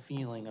people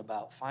feeling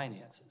about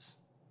finances?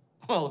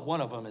 Well,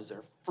 one of them is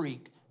they're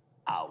freaked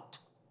out.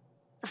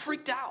 They're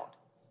freaked out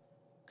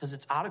because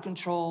it's out of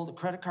control, the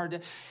credit card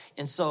debt.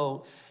 And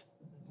so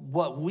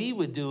what we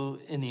would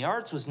do in the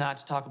arts was not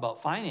to talk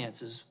about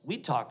finances.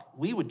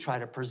 We would try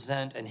to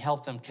present and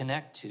help them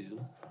connect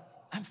to,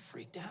 I'm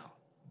freaked out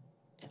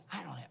and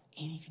I don't have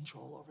any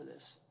control over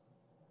this.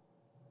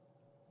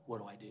 What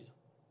do I do?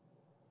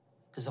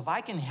 Because if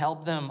I can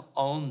help them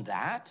own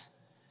that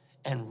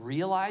and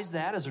realize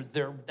that is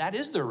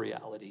their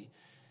reality,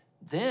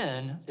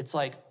 then it's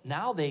like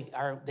now they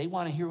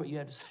want to hear what you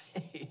have to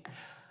say.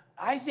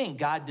 I think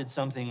God did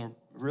something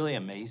really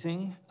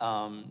amazing.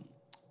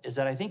 Is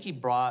that I think he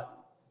brought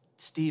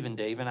Steve and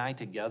Dave and I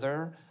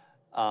together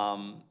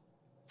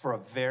for a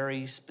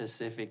very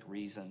specific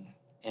reason.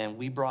 And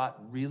we brought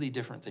really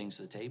different things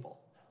to the table.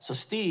 So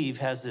Steve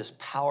has this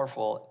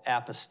powerful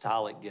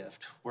apostolic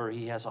gift where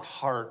he has a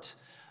heart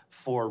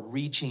for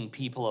reaching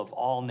people of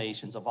all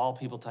nations, of all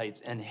people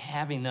types, and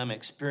having them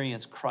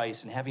experience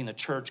Christ and having the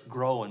church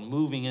grow and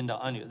moving into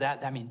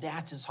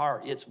that's his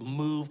heart. It's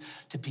move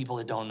to people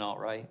that don't know,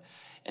 right?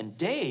 And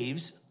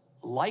Dave's,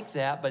 like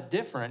that, but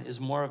different,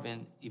 is more of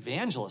an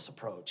evangelist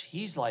approach.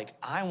 He's like,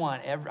 I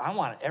want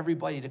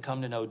everybody to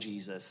come to know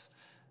Jesus.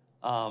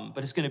 But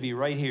it's going to be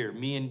right here,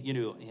 me and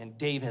and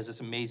Dave has this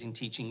amazing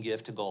teaching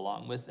gift to go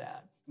along with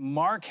that.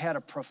 Mark had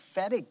a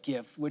prophetic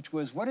gift, which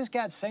was, what is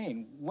God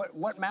saying?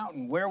 What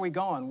mountain? Where are we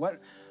going?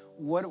 What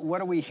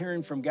are we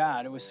hearing from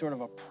God? It was sort of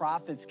a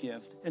prophet's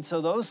gift. And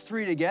so those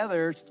three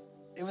together,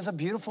 it was a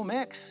beautiful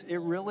mix. It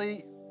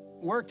really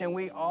worked, and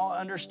we all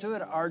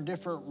understood our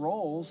different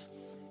roles.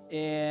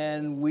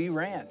 And we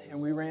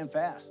ran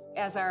fast.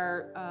 As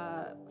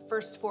our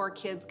first four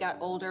kids got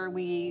older,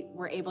 we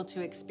were able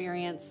to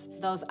experience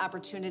those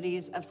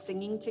opportunities of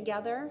singing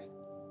together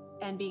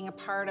and being a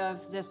part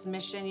of this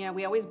mission.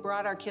 We always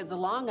brought our kids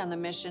along on the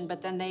mission, but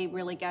then they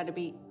really got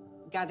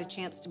a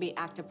chance to be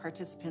active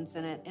participants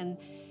in it. And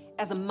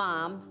as a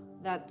mom,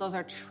 those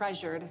are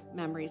treasured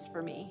memories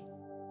for me.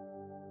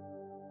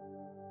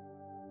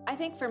 I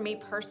think for me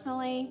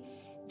personally,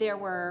 there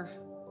were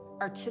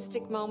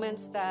artistic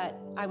moments that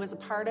I was a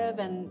part of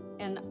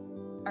and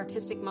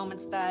artistic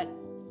moments that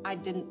I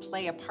didn't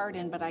play a part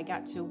in, but I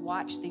got to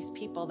watch these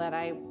people that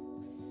I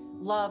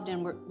loved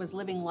and was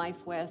living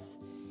life with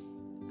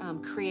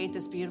create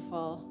this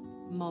beautiful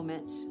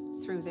moment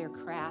through their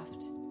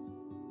craft.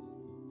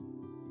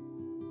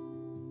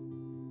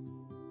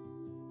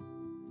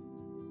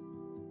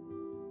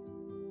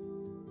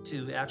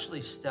 To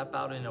actually step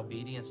out in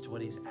obedience to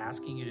what he's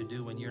asking you to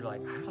do when you're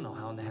like, I don't know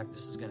how in the heck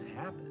this is going to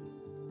happen.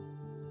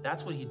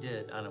 That's what he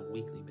did on a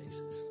weekly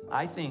basis.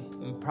 I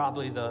think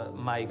probably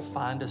my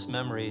fondest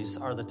memories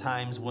are the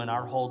times when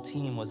our whole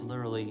team was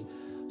literally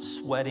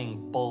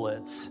sweating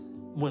bullets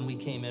when we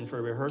came in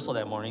for rehearsal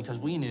that morning, because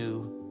we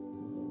knew,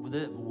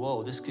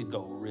 whoa, this could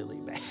go really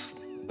bad.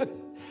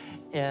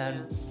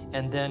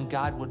 and then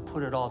God would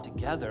put it all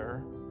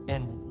together,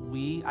 and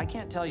I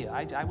can't tell you,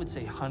 I would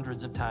say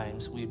hundreds of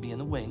times we'd be in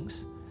the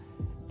wings,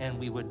 and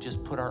we would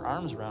just put our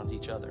arms around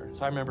each other.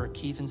 So I remember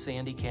Keith and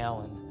Sandy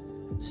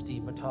Callan,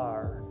 Steve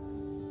Matar,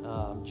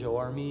 Joe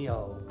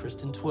Armillo,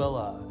 Kristen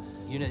Twilla,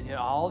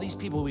 all these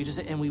people,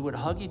 and we would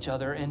hug each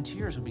other, and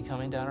tears would be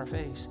coming down our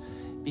face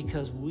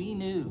because we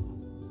knew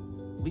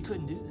we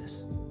couldn't do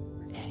this.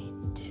 And he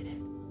did it.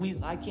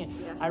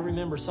 I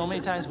remember so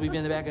many times we'd be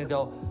in the back and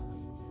go,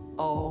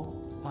 oh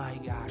my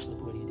gosh,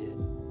 look what he did.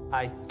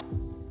 I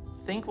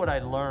think what I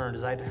learned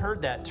is I'd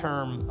heard that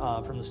term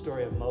from the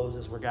story of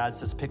Moses where God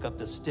says, pick up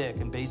the stick,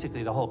 and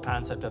basically the whole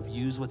concept of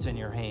use what's in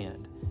your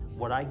hand.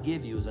 What I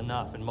give you is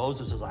enough. And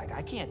Moses is like,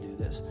 I can't do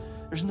this.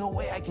 There's no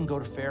way I can go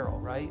to Pharaoh,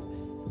 right?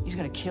 He's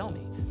going to kill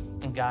me.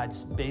 And God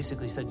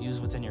basically said,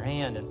 use what's in your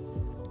hand. And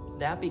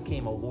that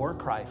became a war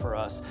cry for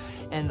us.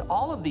 And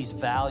all of these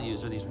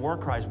values or these war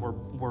cries were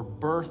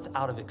birthed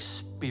out of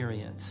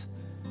experience.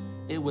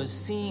 It was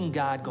seeing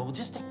God go,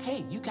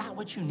 hey, you got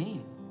what you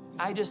need.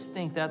 I just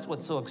think that's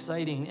what's so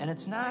exciting. And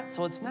it's not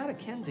a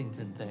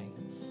Kensington thing.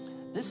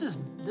 This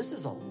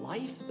is a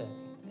life thing.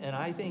 And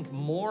I think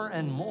more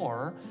and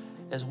more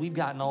as we've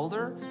gotten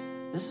older,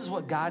 this is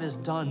what God has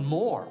done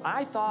more.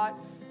 I thought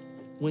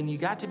when you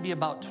got to be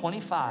about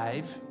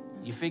 25,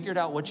 you figured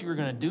out what you were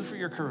going to do for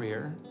your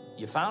career,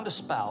 you found a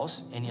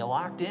spouse, and you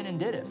locked in and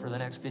did it for the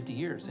next 50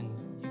 years. And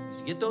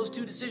you get those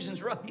two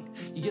decisions right.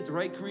 You get the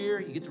right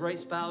career, you get the right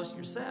spouse,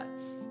 you're set.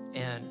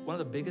 And one of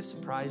the biggest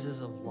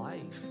surprises of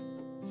life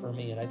for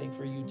me, and I think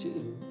for you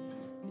too,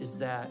 is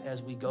that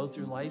as we go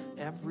through life,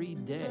 every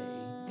day,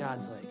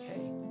 God's like,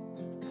 hey,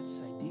 I got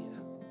this idea.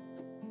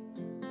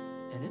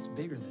 And it's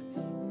bigger than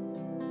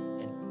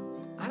me.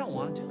 And I don't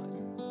want to do it.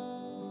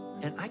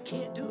 And I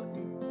can't do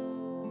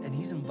it. And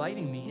he's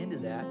inviting me into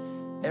that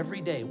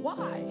every day.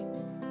 Why?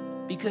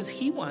 Because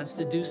he wants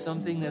to do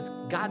something that's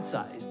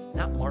God-sized,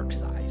 not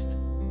Mark-sized.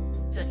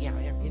 He said, yeah,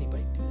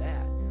 anybody can do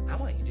that. I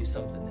want you to do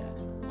something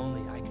that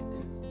only I can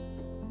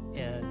do.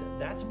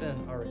 And that's been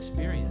our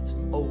experience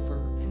over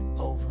and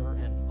over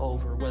and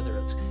over, whether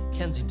it's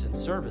Kensington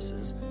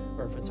Services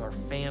or if it's our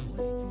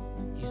family.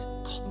 He's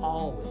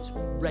always,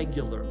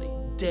 regularly,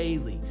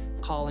 daily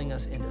calling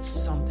us into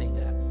something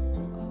that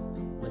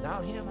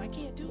without him, I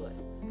can't do it.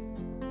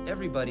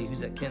 Everybody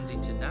who's at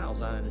Kensington now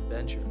is on an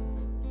adventure.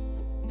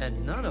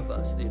 And none of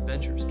us, the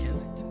adventure is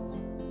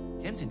Kensington.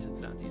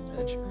 Kensington's not the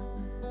adventure.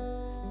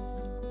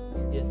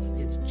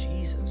 It's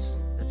Jesus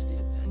that's the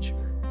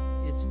adventure.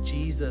 It's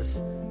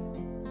Jesus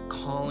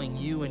calling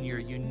you and your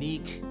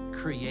unique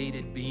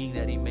created being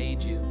that he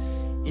made you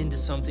into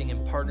something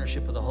in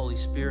partnership with the Holy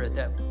Spirit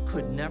that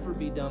could never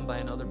be done by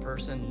another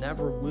person,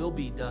 never will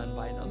be done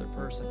by another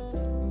person.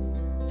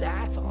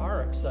 That's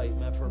our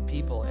excitement for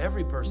people,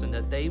 every person,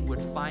 that they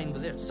would find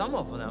within. Some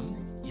of them,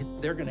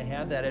 they're going to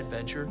have that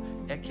adventure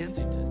at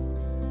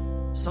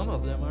Kensington. Some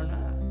of them are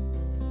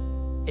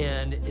not.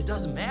 And it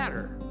doesn't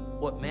matter.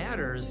 What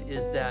matters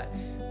is that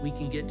we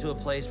can get to a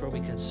place where we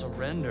can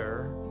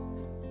surrender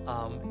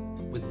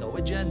with no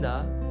agenda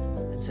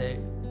and say,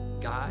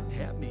 God,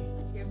 have me.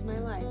 Here's my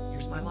life.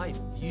 Here's my life.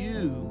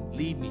 You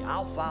lead me.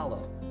 I'll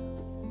follow.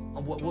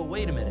 Well,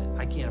 wait a minute.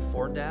 I can't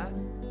afford that.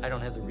 I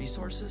don't have the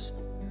resources.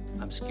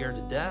 I'm scared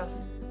to death.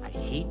 I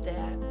hate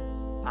that.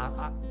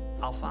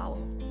 I'll follow.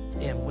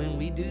 And when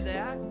we do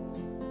that,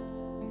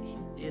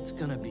 it's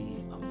going to be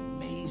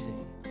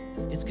amazing.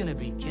 It's going to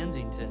be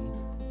Kensington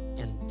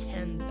in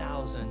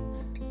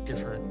 10,000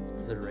 different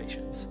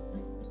iterations.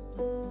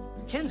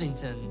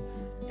 Kensington,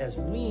 as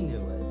we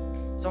knew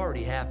it, it's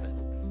already happened,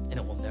 and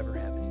it will never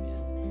happen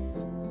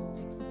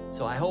again.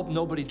 So I hope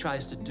nobody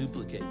tries to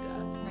duplicate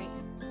that. Right.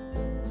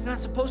 It's not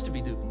supposed to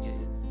be duplicated.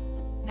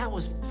 That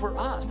was for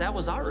us. That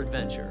was our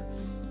adventure.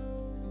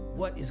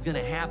 What is going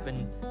to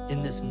happen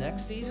in this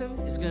next season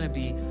is going to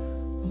be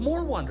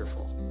more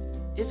wonderful.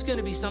 It's going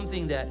to be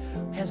something that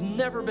has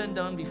never been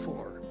done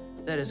before,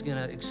 that is going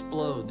to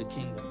explode the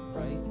kingdom,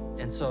 right?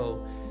 And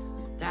so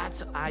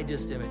I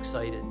just am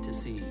excited to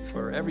see.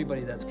 For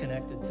everybody that's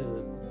connected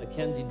to the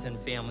Kensington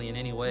family in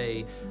any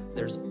way,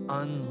 there's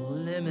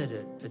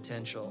unlimited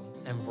potential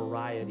and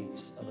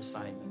varieties of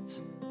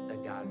assignments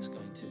that God is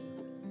going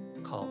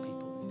to call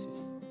people into.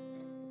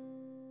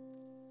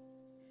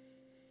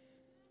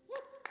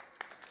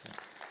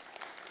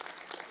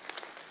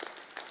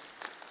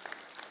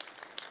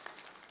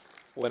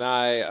 When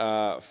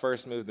I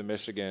first moved to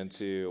Michigan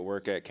to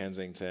work at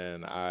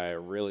Kensington, I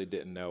really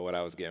didn't know what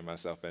I was getting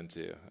myself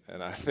into.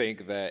 And I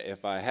think that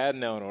if I had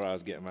known what I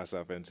was getting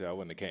myself into, I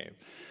wouldn't have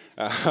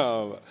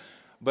came.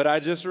 But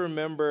I just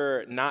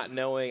remember not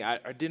knowing.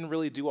 I didn't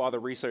really do all the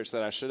research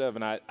that I should have,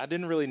 and I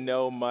didn't really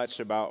know much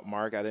about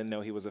Mark. I didn't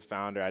know he was a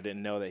founder. I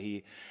didn't know that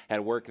he had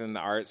worked in the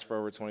arts for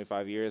over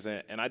 25 years,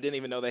 and I didn't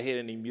even know that he had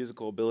any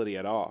musical ability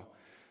at all.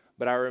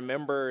 But I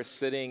remember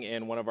sitting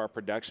in one of our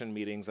production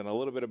meetings, and a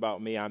little bit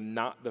about me, I'm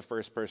not the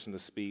first person to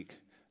speak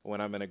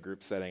when I'm in a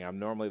group setting. I'm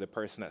normally the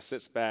person that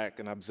sits back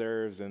and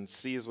observes and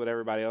sees what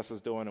everybody else is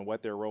doing and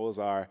what their roles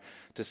are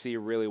to see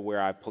really where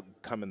I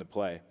come into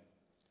play.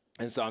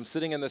 And so I'm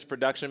sitting in this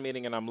production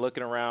meeting, and I'm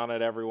looking around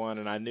at everyone,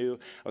 and I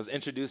was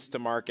introduced to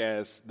Mark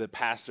as the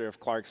pastor of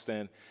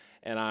Clarkston,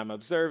 and I'm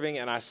observing,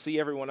 and I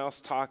see everyone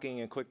else talking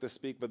and quick to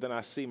speak, but then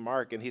I see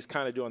Mark, and he's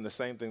kind of doing the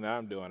same thing that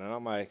I'm doing, and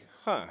I'm like,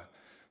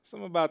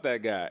 Something about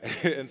that guy.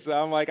 And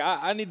so I'm like,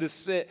 I need to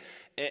sit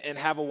and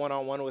have a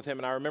one-on-one with him.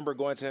 And I remember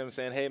going to him and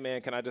saying, hey,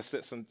 man, can I just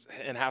sit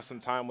and have some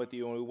time with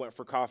you? And we went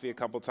for coffee a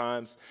couple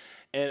times.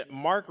 And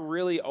Mark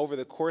really, over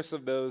the course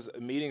of those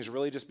meetings,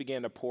 really just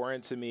began to pour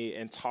into me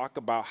and talk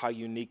about how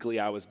uniquely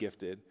I was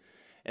gifted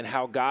and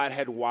how God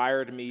had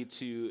wired me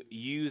to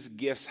use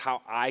gifts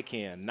how I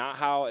can, not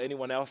how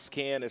anyone else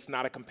can. It's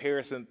not a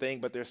comparison thing,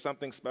 but there's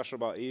something special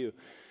about you.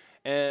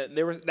 And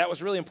that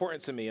was really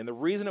important to me. And the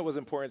reason it was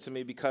important to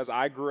me because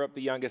I grew up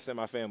the youngest in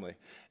my family.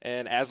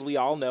 And as we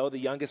all know, the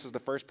youngest is the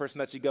first person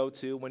that you go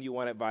to when you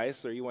want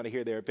advice or you want to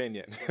hear their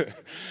opinion.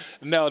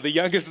 No, the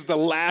youngest is the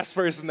last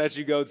person that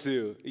you go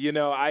to. You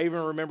know, I even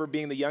remember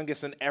being the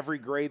youngest in every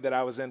grade that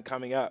I was in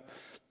coming up.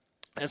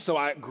 And so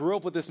I grew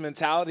up with this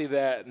mentality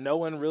that no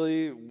one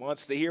really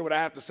wants to hear what I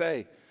have to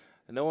say.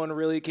 No one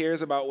really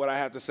cares about what I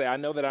have to say. I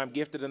know that I'm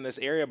gifted in this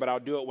area, but I'll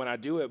do it when I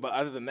do it. But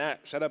other than that,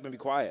 shut up and be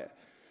quiet.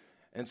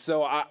 And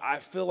so I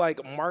feel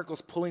like Mark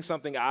was pulling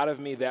something out of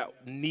me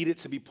that needed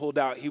to be pulled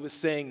out. He was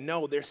saying,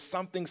 no, there's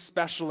something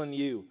special in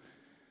you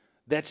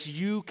that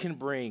you can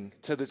bring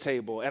to the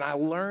table. And I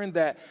learned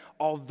that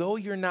although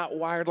you're not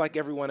wired like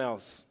everyone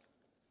else,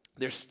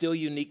 there's still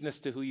uniqueness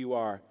to who you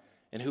are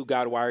and who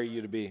God wired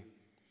you to be.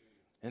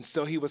 And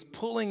so he was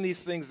pulling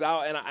these things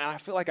out, and I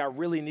feel like I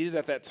really needed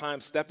at that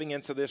time stepping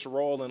into this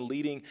role and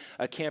leading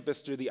a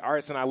campus through the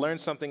arts, and I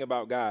learned something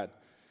about God.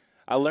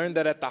 I learned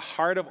that at the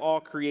heart of all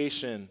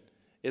creation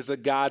is a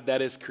God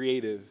that is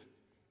creative.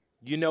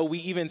 You know, we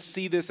even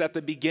see this at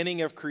the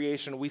beginning of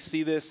creation. We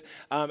see this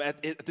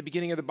at the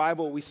beginning of the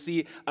Bible. We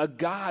see a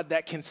God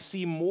that can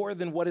see more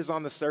than what is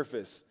on the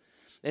surface.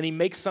 And he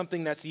makes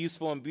something that's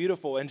useful and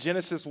beautiful. In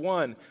Genesis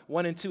 1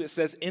 and 2, it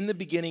says, in the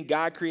beginning,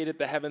 God created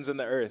the heavens and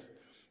the earth.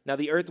 Now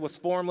the earth was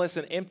formless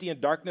and empty, and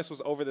darkness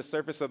was over the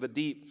surface of the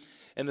deep,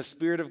 and the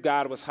Spirit of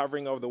God was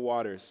hovering over the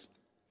waters.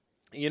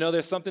 You know,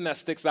 there's something that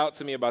sticks out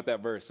to me about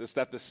that verse. It's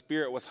that the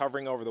Spirit was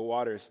hovering over the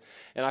waters.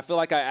 And I feel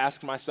like I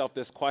asked myself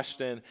this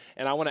question,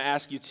 and I want to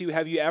ask you too.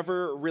 Have you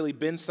ever really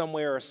been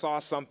somewhere or saw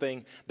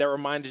something that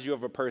reminded you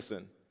of a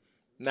person?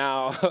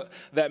 Now,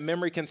 that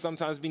memory can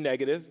sometimes be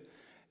negative,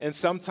 and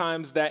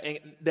sometimes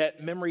that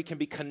memory can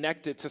be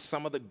connected to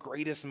some of the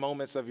greatest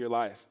moments of your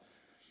life.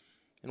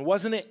 And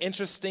wasn't it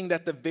interesting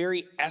that the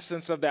very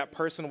essence of that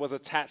person was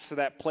attached to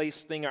that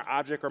place, thing, or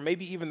object, or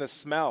maybe even the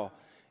smell,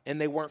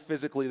 and they weren't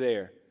physically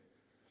there?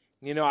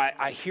 You know,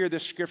 I hear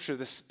this scripture,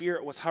 the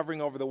Spirit was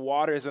hovering over the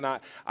waters, and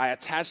I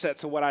attach that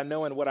to what I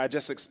know and what I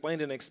just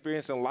explained and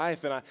experienced in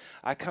life, and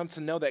I come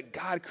to know that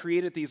God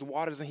created these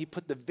waters, and he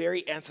put the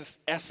very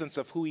essence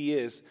of who he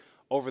is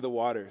over the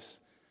waters.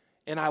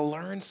 And I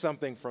learned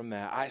something from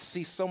that. I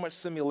see so much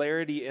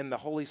similarity in the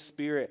Holy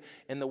Spirit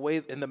and the way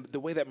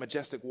that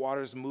majestic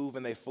waters move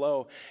and they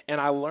flow.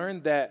 And I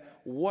learned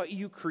that what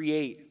you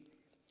create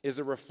is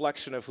a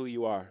reflection of who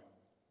you are.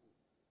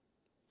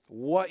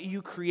 What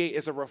you create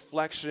is a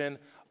reflection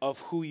of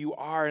who you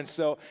are. And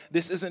so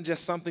this isn't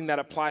just something that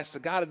applies to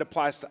God, it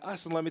applies to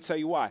us. And let me tell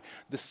you why.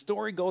 The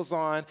story goes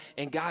on,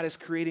 and God is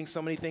creating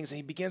so many things, and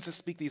he begins to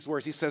speak these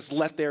words. He says,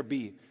 let there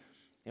be.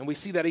 And we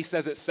see that he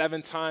says it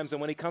 7 times,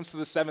 and when he comes to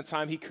the 7th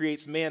time, he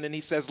creates man, and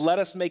he says, let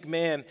us make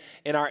man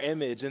in our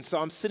image. And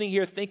so I'm sitting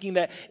here thinking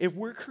that if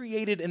we're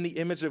created in the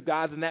image of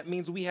God, then that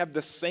means we have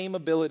the same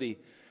ability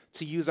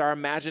to use our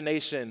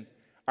imagination,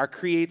 our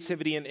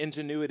creativity, and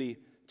ingenuity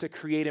to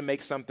create and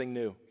make something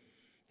new.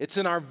 It's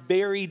in our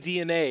very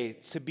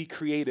DNA to be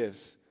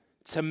creatives,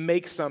 to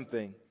make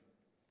something.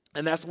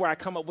 And that's where I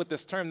come up with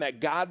this term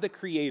that God the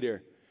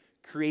Creator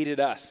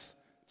created us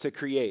to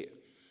create.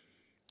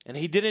 And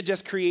he didn't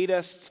just create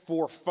us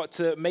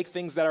to make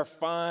things that are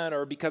fun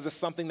or because it's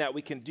something that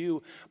we can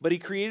do, but he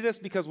created us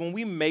because when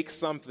we make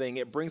something,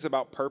 it brings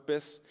about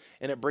purpose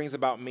and it brings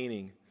about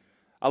meaning.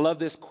 I love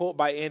this quote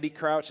by Andy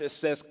Crouch. It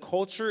says,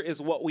 culture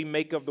is what we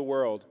make of the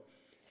world.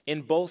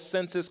 In both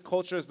senses,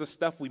 culture is the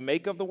stuff we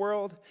make of the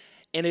world,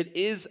 and it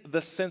is the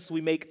sense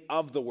we make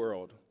of the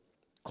world.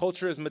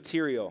 Culture is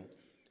material,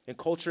 and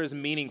culture is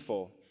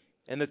meaningful,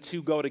 and the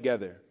two go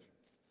together.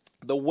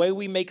 The way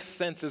we make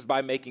sense is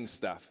by making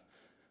stuff.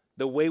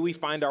 The way we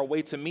find our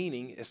way to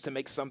meaning is to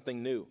make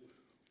something new.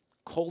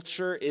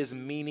 Culture is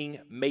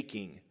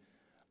meaning-making,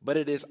 but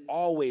it is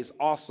always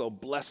also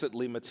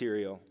blessedly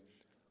material.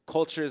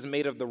 Culture is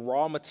made of the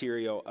raw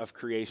material of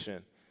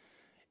creation.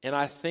 And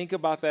I think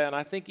about that, and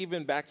I think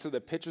even back to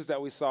the pictures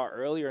that we saw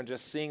earlier and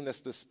just seeing this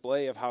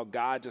display of how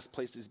God just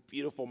placed these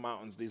beautiful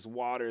mountains, these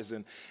waters,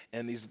 and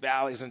these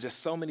valleys, and just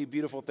so many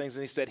beautiful things.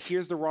 And he said,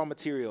 here's the raw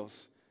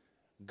materials.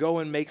 Go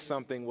and make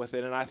something with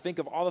it. And I think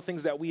of all the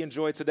things that we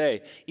enjoy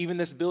today, even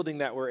this building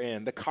that we're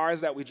in, the cars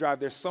that we drive.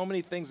 There's so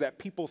many things that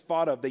people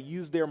thought of. They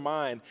used their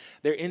mind,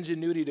 their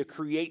ingenuity to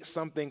create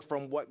something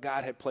from what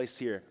God had placed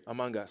here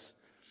among us.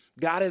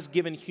 God has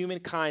given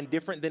humankind,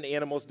 different than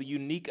animals, the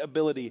unique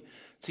ability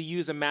to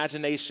use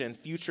imagination,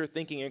 future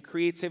thinking, and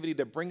creativity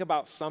to bring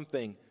about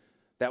something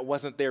that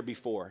wasn't there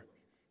before,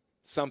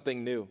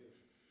 something new.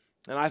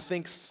 And I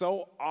think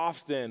so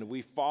often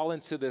we fall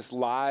into this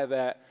lie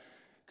that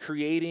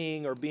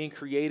creating or being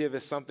creative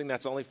is something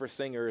that's only for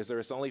singers, or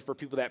it's only for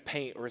people that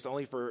paint, or it's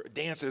only for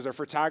dancers or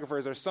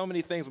photographers. There's so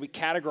many things we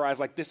categorize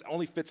like this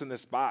only fits in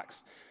this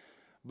box.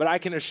 But I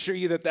can assure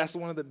you that that's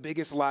one of the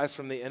biggest lies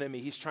from the enemy.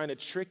 He's trying to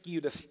trick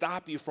you to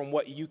stop you from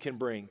what you can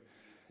bring.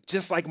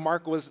 Just like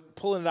Mark was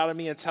pulling it out of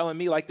me and telling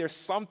me, like, there's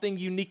something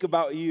unique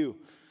about you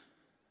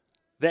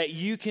that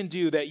you can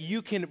do, that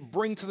you can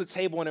bring to the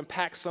table and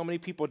impact so many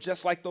people.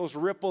 Just like those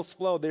ripples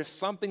flow, there's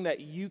something that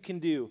you can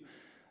do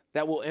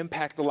that will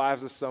impact the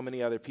lives of so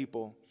many other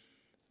people.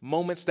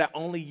 Moments that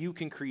only you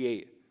can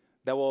create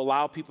that will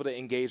allow people to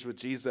engage with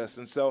Jesus.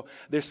 And so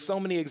there's so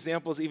many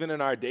examples even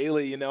in our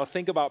daily,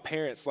 think about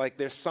parents. Like,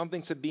 there's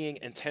something to being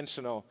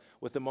intentional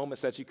with the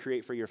moments that you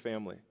create for your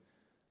family.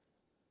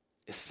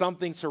 It's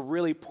something to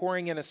really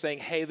pouring in and saying,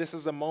 hey, this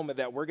is a moment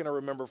that we're going to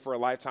remember for a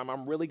lifetime.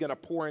 I'm really going to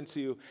pour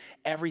into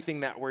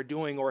everything that we're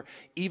doing. Or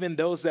even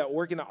those that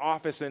work in the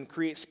office and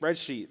create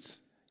spreadsheets.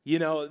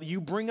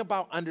 You bring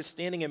about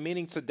understanding and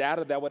meaning to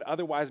data that would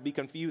otherwise be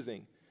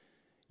confusing.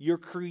 You're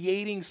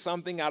creating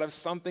something out of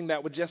something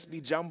that would just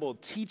be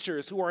jumbled.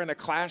 Teachers who are in a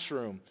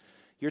classroom,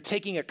 you're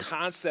taking a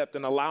concept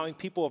and allowing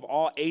people of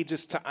all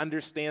ages to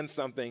understand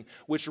something,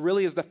 which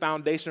really is the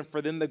foundation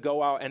for them to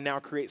go out and now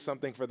create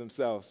something for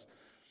themselves.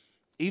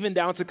 Even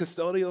down to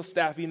custodial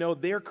staff,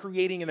 they're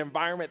creating an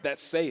environment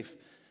that's safe,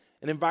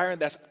 an environment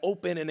that's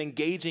open and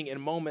engaging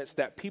in moments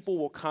that people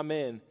will come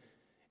in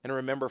and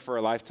remember for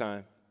a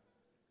lifetime.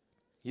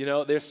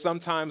 There's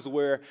sometimes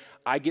where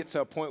I get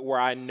to a point where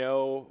I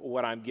know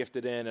what I'm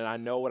gifted in and I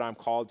know what I'm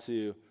called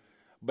to,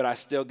 but I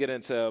still get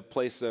into a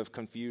place of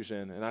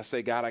confusion. And I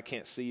say, God, I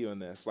can't see you in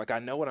this. Like, I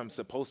know what I'm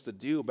supposed to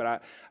do,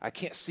 but I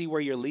can't see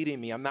where you're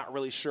leading me. I'm not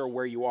really sure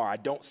where you are. I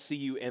don't see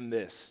you in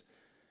this.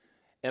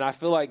 And I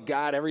feel like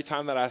God, every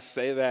time that I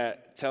say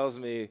that, tells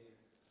me,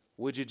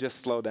 would you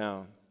just slow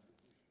down?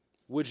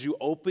 Would you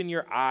open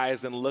your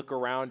eyes and look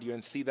around you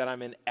and see that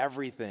I'm in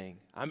everything?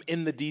 I'm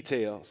in the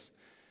details.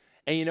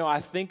 And,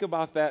 I think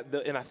about that,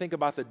 and I think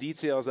about the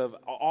details of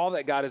all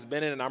that God has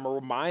been in, and I'm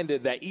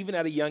reminded that even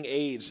at a young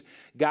age,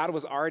 God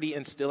was already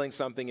instilling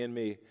something in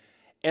me.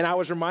 And I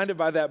was reminded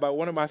by that by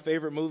one of my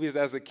favorite movies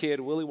as a kid,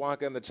 Willy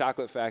Wonka and the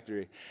Chocolate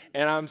Factory.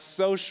 And I'm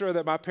so sure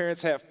that my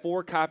parents had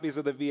 4 copies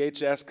of the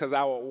VHS because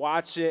I would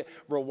watch it,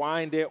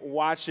 rewind it,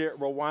 watch it,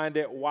 rewind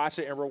it, watch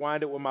it, and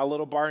rewind it with my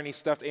little Barney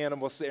stuffed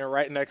animal sitting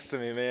right next to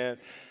me, man.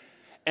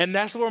 And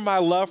that's where my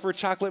love for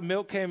chocolate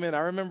milk came in. I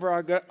remember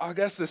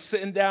Augustus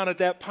sitting down at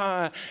that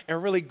pond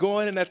and really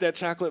going in at that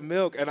chocolate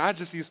milk. And I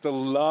just used to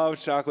love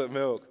chocolate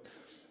milk.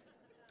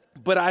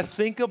 But I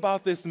think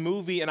about this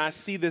movie and I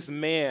see this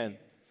man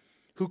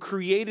who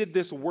created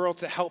this world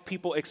to help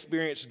people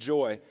experience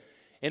joy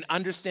and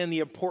understand the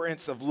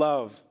importance of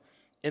love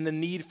and the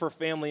need for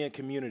family and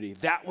community.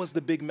 That was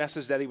the big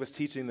message that he was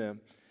teaching them.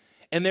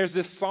 And there's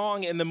this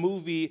song in the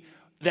movie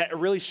that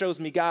really shows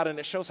me God, and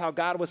it shows how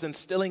God was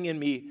instilling in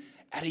me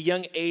at a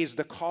young age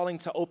the calling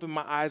to open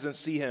my eyes and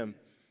see him,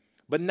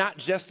 but not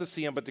just to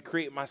see him, but to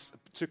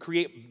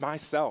create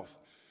myself.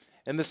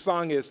 And the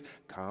song is,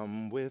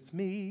 come with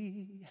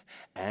me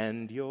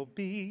and you'll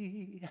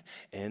be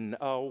in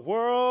a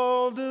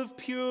world of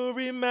pure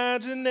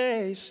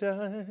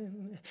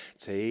imagination.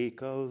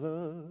 Take a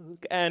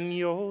look and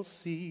you'll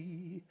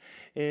see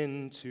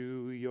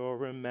into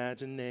your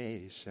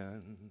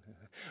imagination.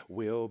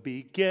 We'll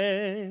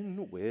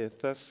begin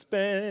with a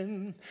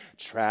spin,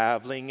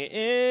 traveling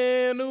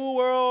in a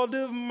world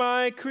of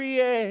my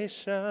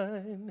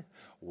creation.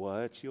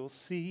 What you'll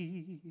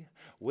see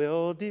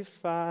will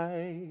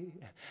defy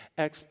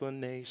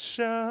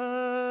explanation.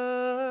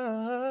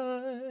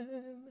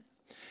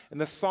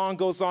 And the song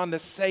goes on to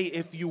say,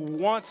 if you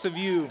want to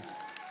view,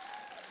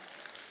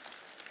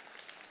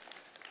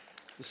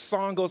 the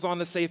song goes on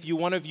to say, if you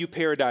want to view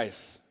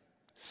paradise,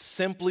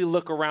 simply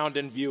look around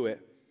and view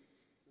it.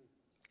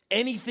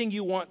 Anything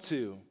you want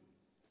to,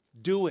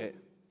 do it.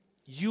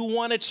 You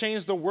want to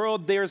change the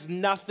world, there's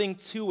nothing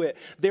to it.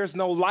 There's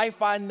no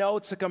life I know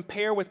to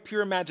compare with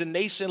pure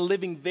imagination.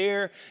 Living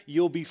there,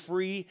 you'll be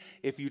free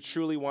if you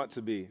truly want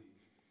to be.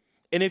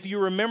 And if you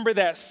remember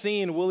that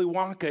scene, Willy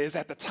Wonka is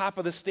at the top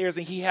of the stairs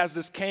and he has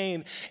this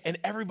cane and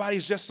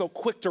everybody's just so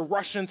quick to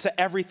rush into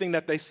everything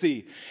that they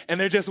see. And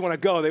they just want to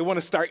go. They want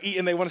to start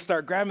eating. They want to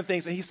start grabbing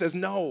things. And he says,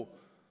 no,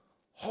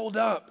 hold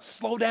up,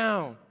 slow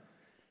down.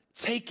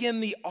 Take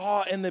in the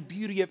awe and the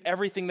beauty of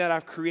everything that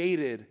I've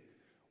created.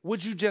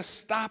 Would you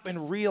just stop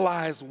and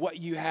realize what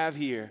you have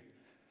here?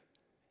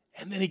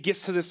 And then he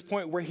gets to this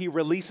point where he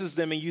releases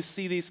them and you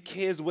see these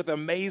kids with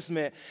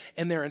amazement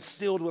and they're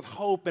instilled with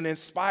hope and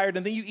inspired.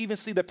 And then you even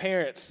see the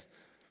parents.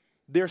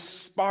 They're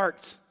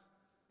sparked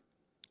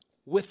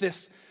with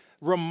this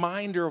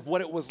reminder of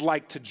what it was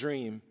like to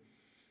dream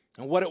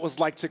and what it was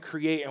like to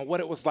create and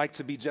what it was like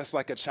to be just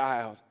like a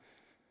child.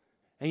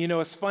 And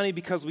it's funny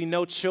because we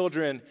know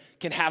children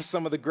can have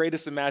some of the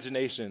greatest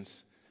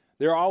imaginations.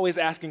 They're always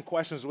asking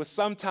questions, which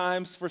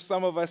sometimes for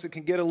some of us it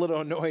can get a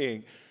little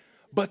annoying.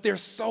 But they're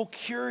so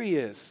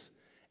curious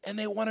and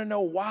they want to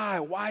know why.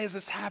 Why is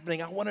this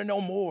happening? I want to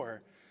know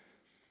more.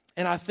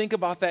 And I think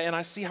about that and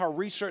I see how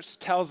research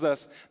tells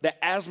us that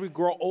as we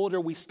grow older,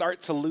 we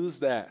start to lose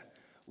that.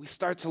 We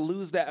start to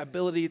lose that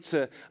ability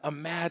to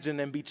imagine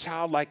and be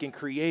childlike and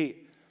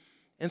create.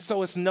 And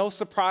so it's no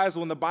surprise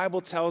when the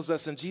Bible tells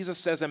us, and Jesus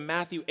says in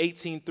Matthew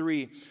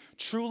 18:3,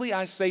 truly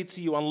I say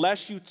to you,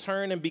 unless you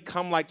turn and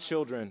become like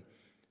children,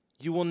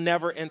 you will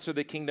never enter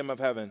the kingdom of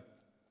heaven.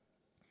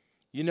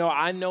 You know,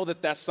 I know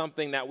that that's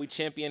something that we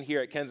champion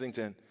here at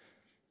Kensington,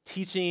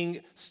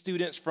 teaching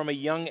students from a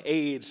young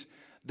age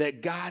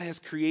that God has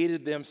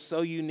created them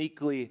so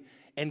uniquely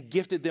and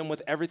gifted them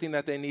with everything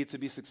that they need to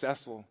be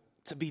successful,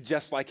 to be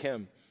just like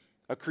him,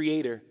 a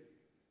creator,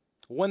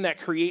 one that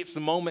creates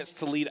moments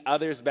to lead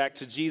others back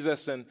to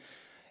Jesus. And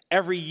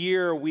every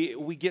year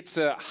we get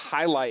to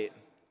highlight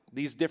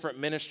these different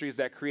ministries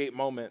that create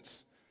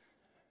moments.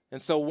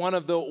 And so one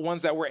of the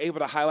ones that we're able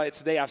to highlight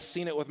today, I've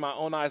seen it with my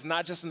own eyes,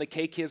 not just in the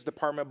K-Kids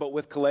department, but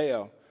with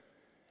Kaleo.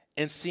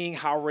 And seeing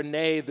how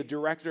Renee, the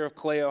director of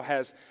Kaleo,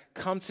 has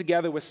come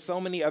together with so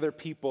many other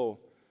people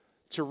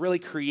to really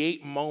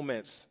create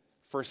moments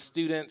for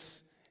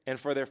students and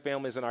for their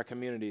families in our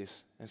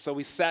communities. And so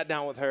we sat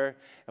down with her,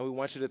 and we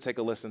want you to take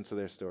a listen to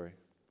their story.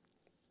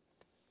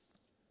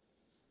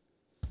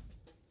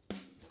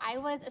 I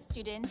was a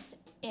student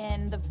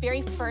in the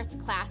very first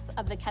class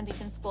of the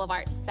Kensington School of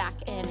Arts back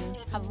in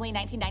probably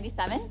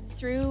 1997.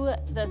 Through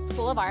the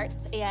School of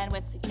Arts and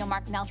with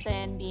Mark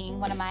Nelson being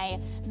one of my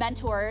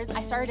mentors,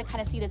 I started to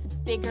kind of see this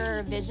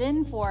bigger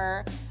vision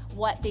for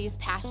what these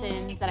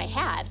passions that I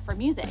had for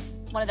music.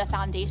 One of the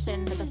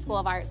foundations of the School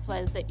of Arts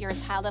was that you're a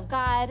child of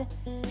God,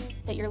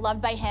 that you're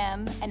loved by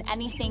him, and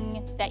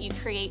anything that you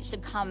create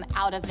should come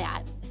out of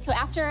that. So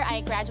after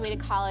I graduated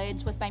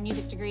college with my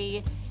music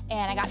degree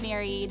and I got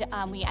married,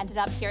 we ended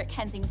up here at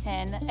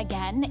Kensington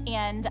again.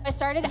 And I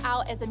started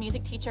out as a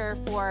music teacher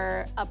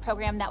for a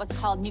program that was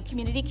called New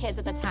Community Kids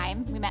at the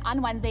time. We met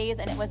on Wednesdays,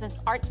 and it was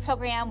this arts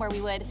program where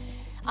we would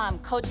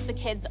coach the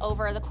kids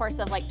over the course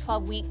of like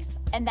 12 weeks.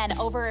 And then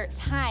over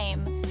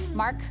time,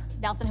 Mark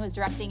Nelson, who was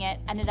directing it,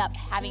 ended up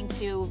having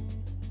to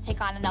take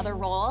on another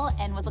role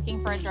and was looking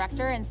for a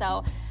director. And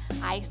so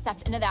I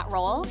stepped into that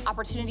role.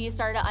 Opportunities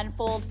started to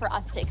unfold for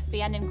us to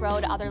expand and grow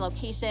to other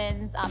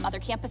locations, other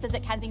campuses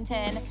at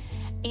Kensington.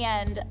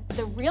 And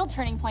the real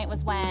turning point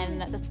was when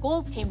the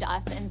schools came to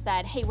us and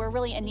said, hey, we're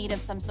really in need of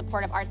some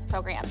supportive arts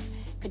programs.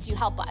 Could you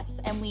help us?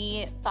 And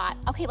we thought,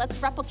 okay, let's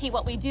replicate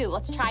what we do.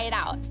 Let's try it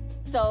out.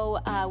 So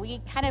we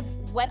kind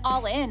of went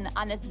all in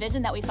on this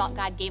vision that we felt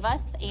God gave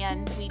us,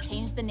 and we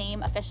changed the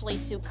name officially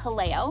to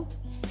Kaleo,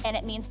 and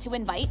it means to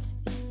invite.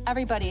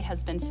 Everybody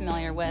has been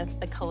familiar with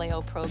the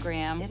Kaleo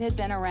program. It had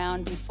been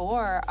around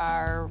before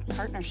our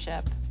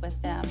partnership with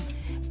them.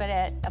 But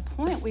at a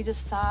point, we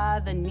just saw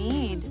the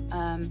need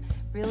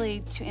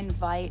really to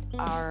invite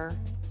our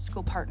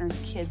school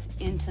partners' kids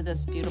into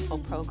this beautiful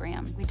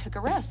program. We took a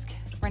risk.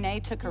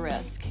 Renee took a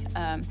risk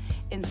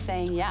in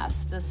saying,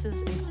 yes, this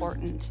is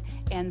important.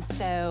 And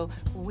so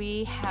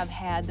we have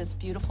had this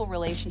beautiful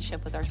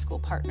relationship with our school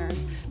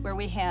partners where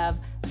we have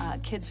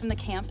kids from the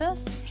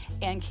campus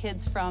and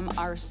kids from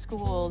our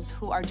schools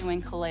who are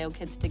doing Kaleo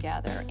Kids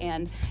Together.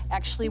 And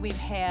actually we've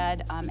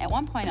had, at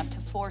one point, up to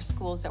 4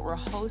 schools that were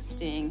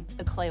hosting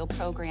the Kaleo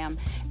program.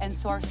 And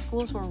so our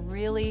schools were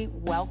really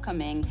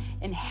welcoming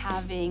in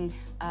having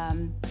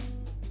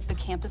the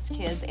campus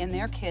kids and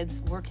their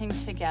kids working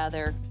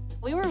together.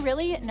 We were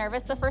really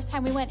nervous the first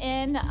time we went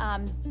in,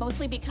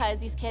 mostly because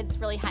these kids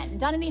really hadn't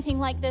done anything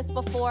like this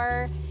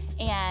before.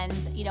 And,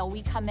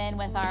 we come in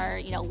with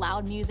our,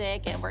 loud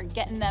music and we're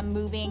getting them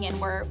moving, and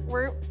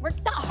we're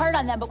not hard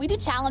on them, but we do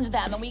challenge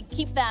them and we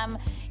keep them,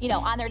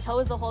 on their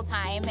toes the whole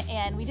time.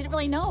 And we didn't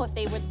really know if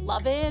they would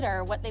love it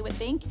or what they would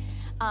think.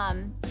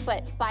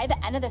 But by the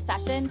end of the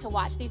session, to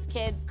watch these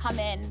kids come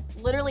in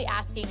literally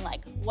asking,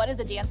 like, what is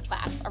a dance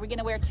class? Are we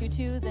gonna wear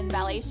tutus and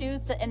ballet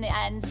shoes? In the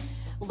end,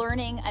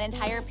 learning an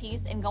entire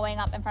piece and going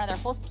up in front of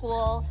their whole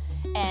school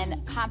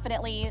and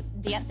confidently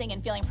dancing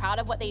and feeling proud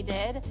of what they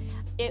did.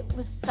 It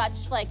was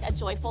such like a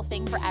joyful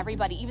thing for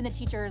everybody. Even the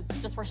teachers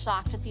just were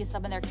shocked to see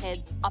some of their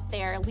kids up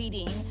there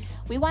leading.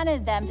 We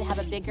wanted them to have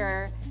a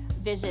bigger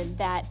vision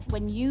that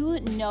when you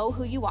know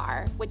who you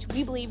are, which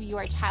we believe you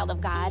are a child of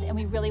God, and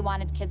we really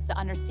wanted kids to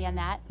understand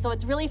that. So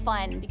it's really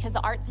fun because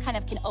the arts kind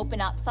of can open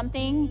up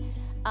something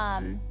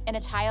in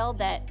a child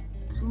that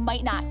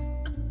might not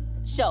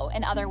show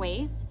in other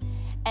ways.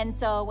 And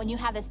so when you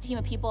have this team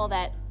of people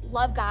that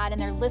love God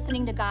and they're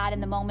listening to God in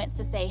the moments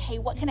to say, hey,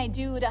 what can I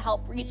do to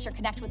help reach or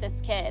connect with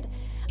this kid?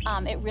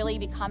 It really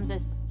becomes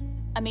this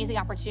amazing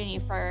opportunity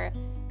for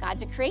God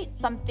to create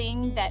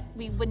something that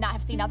we would not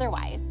have seen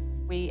otherwise.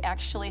 We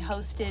actually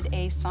hosted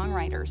a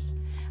songwriters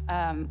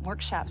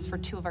workshops for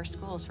 2 of our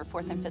schools for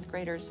 4th and 5th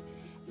graders.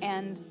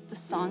 And the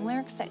song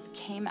lyrics that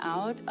came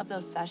out of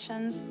those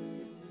sessions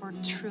were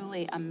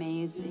truly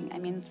amazing. I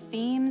mean,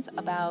 themes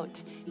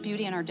about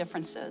beauty and our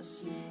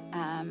differences.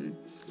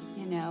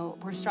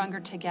 We're stronger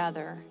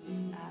together.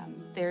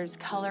 There's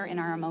color in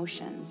our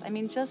emotions. I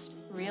mean, just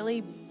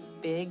really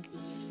big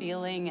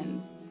feeling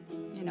and,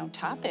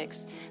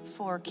 topics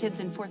for kids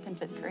in 4th and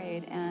 5th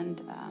grade,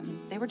 and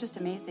they were just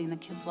amazing. The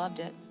kids loved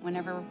it.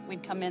 Whenever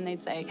we'd come in,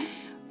 they'd say,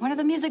 "When are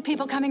the music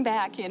people coming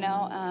back?"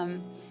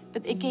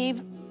 But it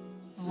gave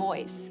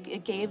voice.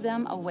 It gave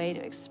them a way to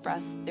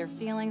express their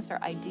feelings,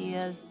 their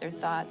ideas, their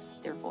thoughts,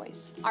 their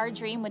voice. Our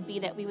dream would be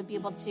that we would be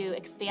able to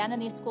expand in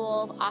these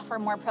schools, offer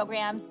more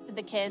programs to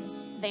the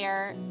kids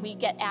there. We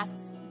get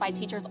asked by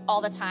teachers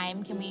all the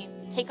time, can we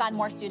take on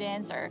more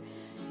students or,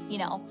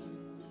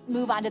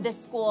 move on to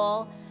this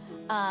school?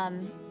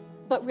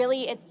 But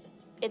really,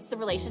 it's the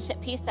relationship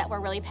piece that we're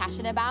really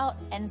passionate about,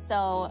 and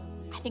so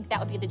I think that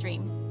would be the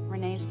dream.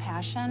 Renee's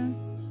passion,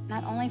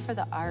 not only for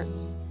the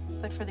arts,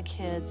 but for the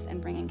kids and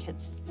bringing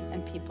kids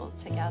and people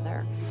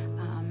together,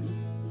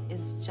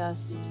 is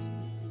just,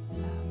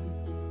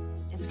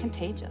 it's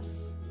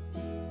contagious.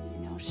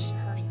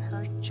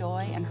 Her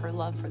joy and her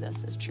love for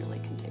this is truly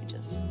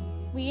contagious.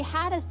 We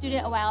had a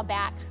student a while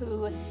back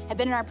who had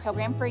been in our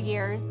program for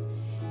years,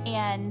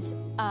 and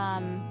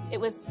it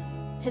was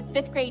his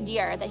 5th grade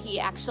year that he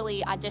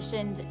actually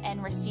auditioned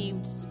and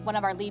received one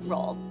of our lead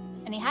roles,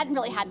 and he hadn't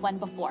really had one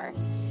before.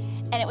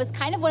 And it was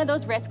kind of one of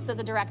those risks as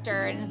a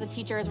director and as the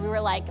teachers. We were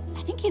like,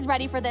 I think he's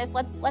ready for this.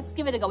 Let's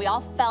give it a go. We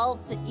all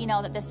felt,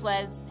 that this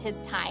was his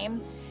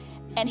time.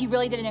 And he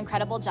really did an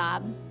incredible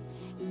job.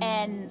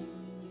 And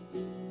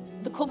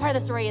the cool part of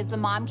the story is the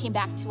mom came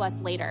back to us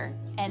later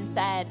and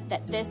said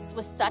that this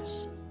was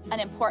such an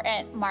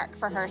important mark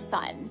for her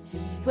son,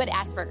 who had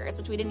Asperger's,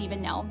 which we didn't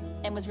even know,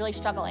 and was really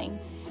struggling,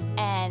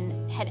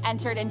 and had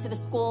entered into the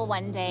school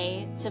one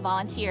day to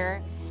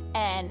volunteer,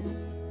 and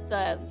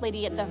the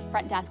lady at the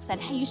front desk said,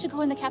 "Hey, you should go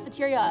in the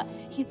cafeteria.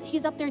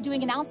 He's up there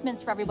doing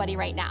announcements for everybody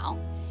right now."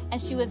 And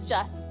she was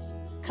just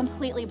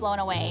completely blown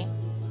away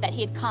that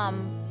he had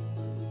come,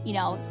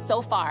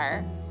 so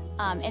far,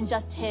 and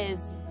just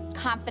his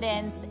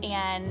confidence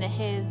and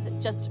his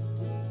just,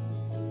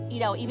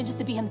 even just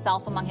to be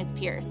himself among his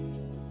peers.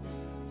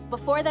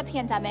 Before the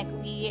pandemic,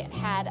 we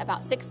had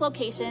about 6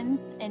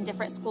 locations in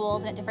different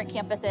schools and at different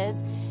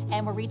campuses,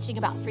 and we're reaching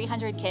about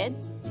 300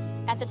 kids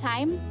at the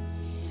time.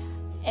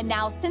 And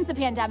now, since the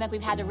pandemic,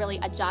 we've had to really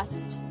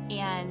adjust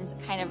and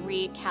kind of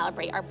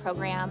recalibrate our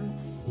program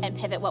and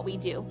pivot what we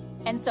do.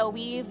 And so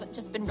we've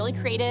just been really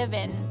creative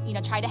and,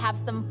 try to have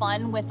some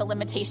fun with the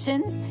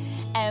limitations.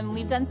 And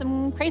we've done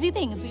some crazy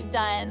things. We've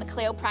done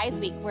Kaleo Prize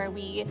Week, where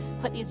we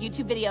put these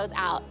YouTube videos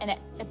out. And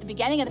at the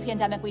beginning of the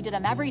pandemic, we did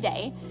them every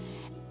day,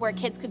 where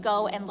kids could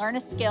go and learn a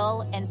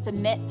skill and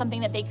submit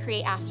something that they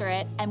create after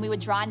it. And we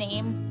would draw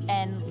names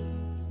and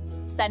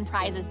send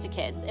prizes to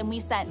kids. And we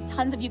sent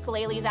tons of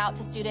ukuleles out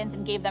to students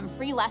and gave them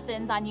free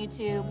lessons on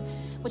YouTube,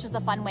 which was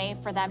a fun way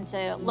for them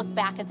to look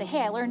back and say,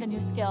 hey, I learned a new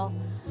skill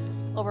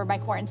over my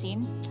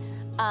quarantine.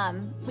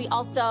 We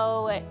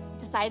also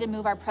decided to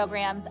move our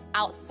programs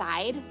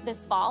outside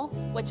this fall,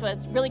 which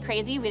was really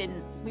crazy.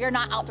 We are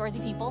not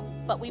outdoorsy people,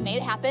 but we made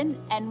it happen,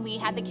 and we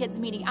had the kids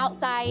meeting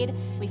outside.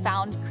 We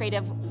found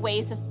creative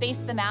ways to space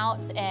them out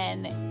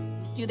and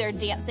do their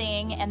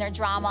dancing and their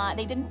drama.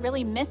 They didn't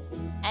really miss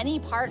any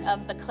part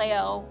of the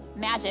Kaleo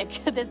magic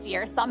this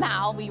year.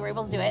 Somehow we were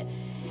able to do it.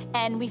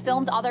 And we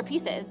filmed all their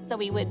pieces. So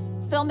we would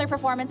film their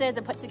performances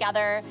and put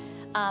together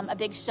a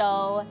big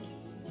show.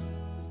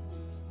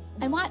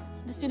 I want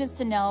the students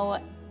to know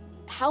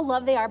how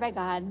loved they are by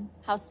God,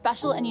 how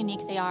special and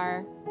unique they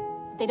are.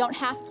 They don't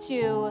have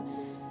to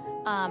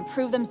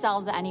prove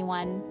themselves to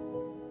anyone,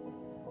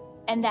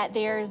 and that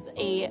there's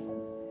a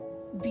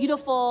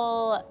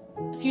beautiful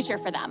future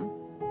for them.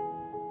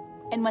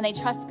 And when they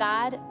trust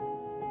God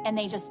and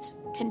they just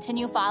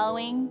continue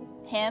following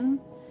Him,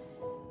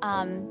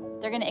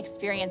 they're going to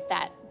experience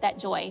that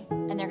joy,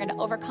 and they're going to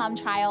overcome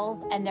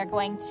trials, and they're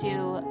going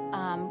to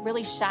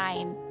really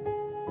shine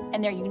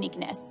in their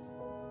uniqueness.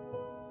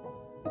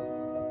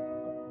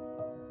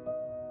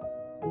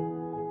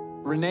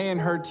 Renee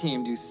and her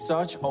team do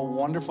such a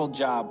wonderful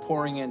job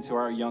pouring into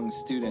our young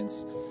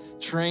students,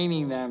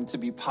 training them to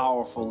be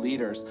powerful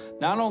leaders,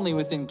 not only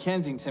within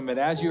Kensington, but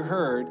as you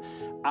heard,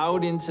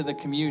 out into the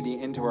community,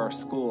 into our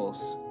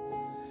schools.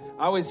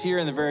 I was here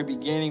in the very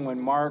beginning when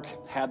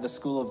Mark had the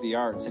School of the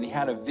Arts, and he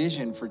had a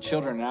vision for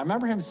children. And I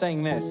remember him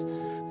saying this,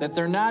 that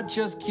they're not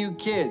just cute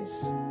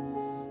kids,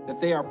 that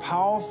they are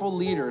powerful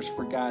leaders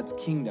for God's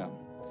kingdom.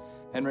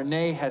 And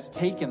Renee has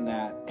taken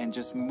that and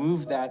just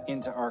moved that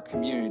into our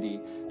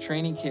community,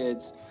 training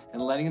kids and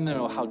letting them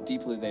know how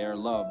deeply they are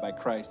loved by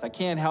Christ. I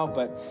can't help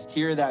but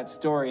hear that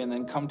story and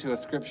then come to a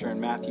scripture in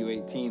Matthew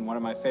 18, one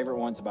of my favorite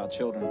ones about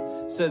children.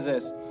 It says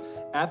this,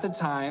 at the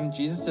time,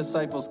 Jesus'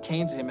 disciples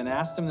came to him and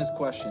asked him this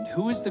question,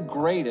 who is the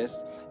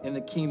greatest in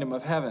the kingdom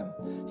of heaven?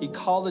 He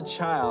called a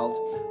child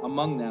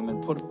among them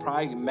and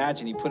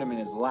he put him in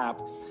his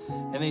lap.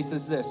 And he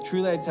says this,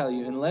 truly I tell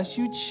you, unless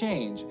you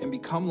change and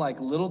become like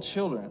little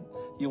children,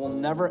 you will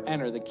never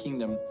enter the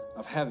kingdom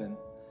of heaven.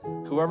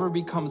 Whoever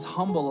becomes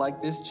humble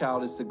like this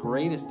child is the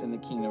greatest in the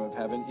kingdom of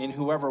heaven, and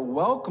whoever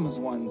welcomes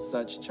one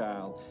such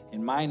child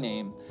in my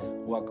name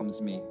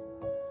welcomes me.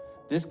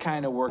 This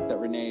kind of work that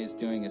Renee is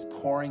doing is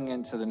pouring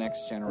into the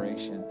next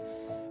generation.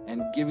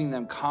 and giving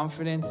them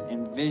confidence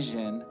and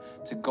vision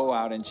to go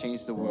out and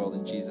change the world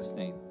in Jesus'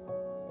 name.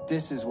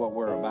 This is what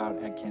we're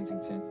about at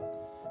Kensington.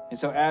 And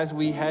so as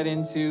we head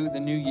into the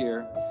new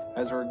year,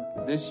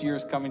 this year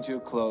is coming to a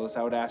close,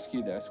 I would ask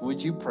you this.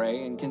 Would you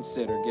pray and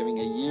consider giving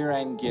a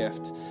year-end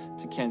gift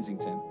to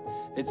Kensington?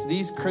 It's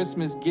these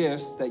Christmas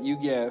gifts that you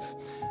give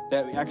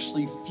that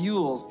actually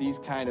fuels these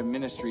kind of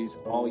ministries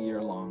all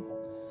year long.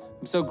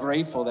 I'm so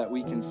grateful that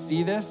we can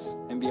see this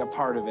and be a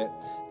part of it.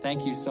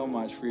 Thank you so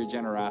much for your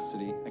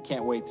generosity. I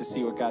can't wait to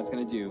see what God's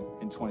going to do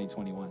in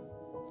 2021.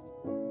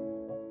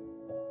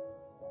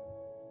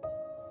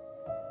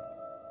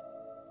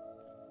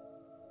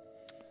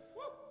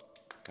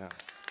 Yeah.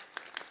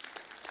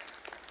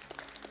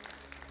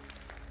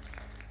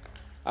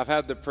 I've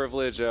had the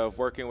privilege of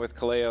working with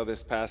Kaleo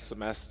this past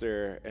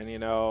semester, and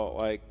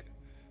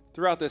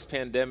throughout this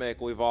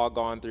pandemic, we've all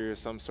gone through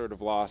some sort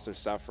of loss or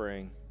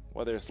suffering,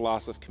 whether it's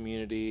loss of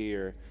community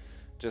or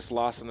just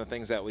loss in the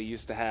things that we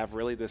used to have,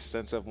 really this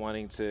sense of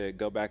wanting to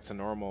go back to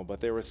normal. But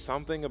there was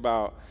something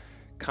about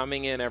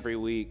coming in every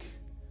week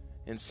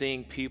and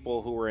seeing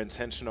people who were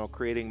intentional,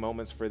 creating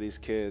moments for these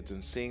kids,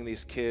 and seeing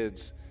these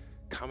kids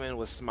come in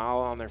with a smile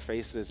on their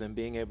faces and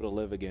being able to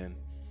live again,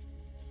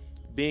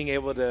 being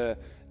able to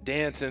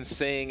dance and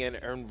sing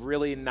and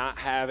really not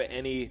have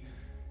any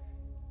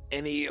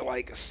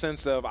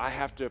sense of I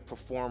have to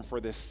perform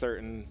for this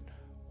certain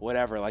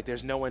whatever.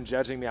 There's no one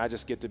judging me. I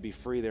just get to be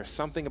free. There's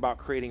something about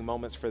creating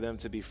moments for them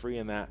to be free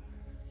in that.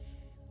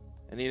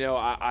 And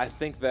I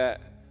think that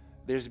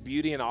there's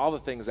beauty in all the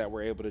things that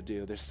we're able to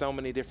do. There's so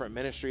many different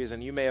ministries,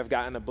 and you may have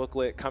gotten a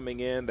booklet coming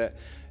in that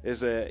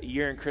is a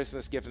year and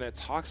Christmas gift, and it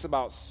talks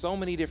about so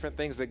many different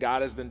things that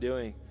God has been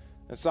doing.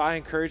 And so I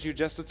encourage you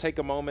just to take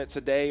a moment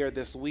today or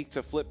this week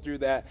to flip through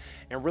that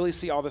and really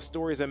see all the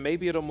stories, and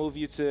maybe it'll move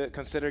you to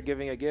consider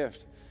giving a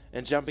gift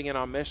and jumping in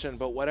on mission.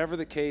 But whatever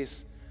the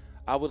case,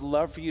 I would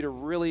love for you to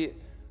really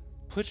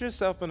put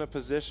yourself in a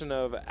position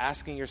of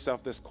asking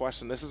yourself this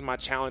question. This is my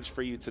challenge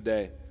for you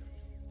today,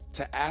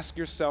 to ask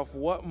yourself,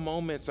 what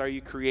moments are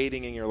you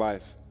creating in your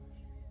life?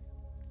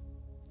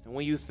 And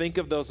when you think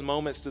of those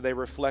moments, do they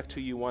reflect who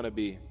you want to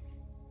be?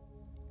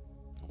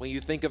 When you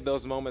think of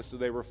those moments, do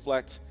they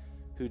reflect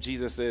who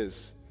Jesus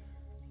is?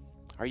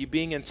 Are you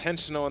being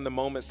intentional in the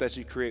moments that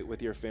you create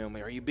with your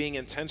family? Are you being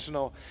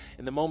intentional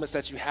in the moments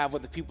that you have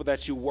with the people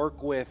that you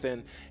work with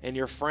and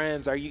your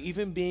friends? Are you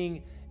even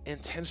being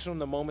intentional in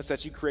the moments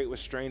that you create with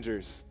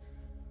strangers?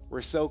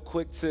 We're so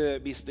quick to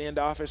be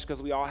standoffish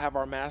because we all have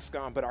our mask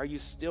on, but are you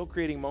still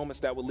creating moments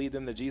that would lead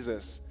them to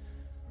Jesus?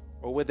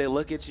 Or would they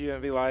look at you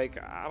and be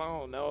like, I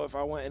don't know if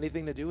I want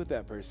anything to do with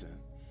that person?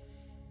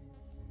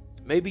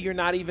 Maybe you're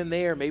not even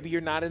there. Maybe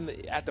you're not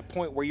at the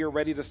point where you're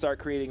ready to start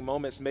creating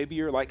moments. Maybe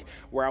you're like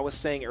where I was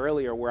saying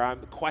earlier, where I'm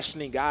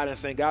questioning God and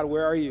saying, God,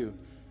 where are you?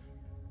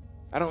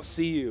 I don't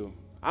see you.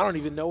 I don't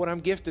even know what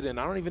I'm gifted in.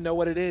 I don't even know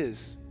what it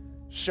is.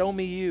 Show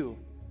me you.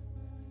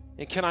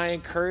 And can I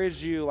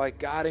encourage you, like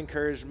God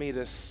encouraged me,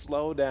 to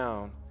slow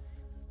down,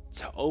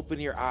 to open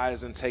your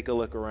eyes and take a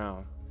look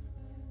around.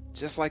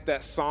 Just like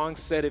that song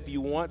said, if you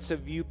want to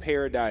view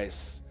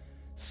paradise,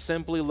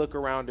 simply look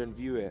around and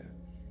view it.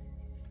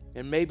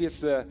 And maybe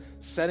it's the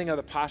setting of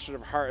the posture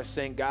of heart of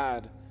saying,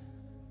 God,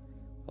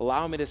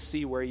 allow me to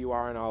see where you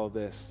are in all of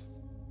this.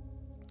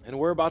 And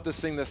we're about to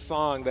sing this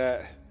song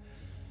that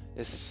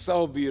is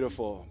so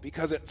beautiful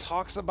because it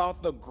talks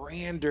about the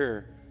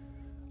grandeur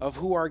of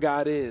who our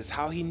God is,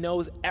 how he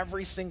knows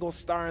every single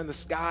star in the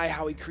sky,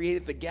 how he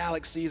created the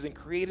galaxies and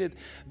created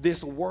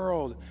this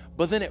world.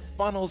 But then it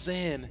funnels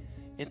in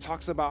and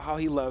talks about how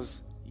he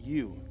loves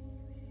you.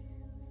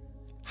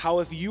 How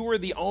if you were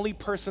the only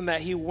person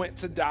that he went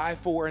to die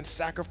for and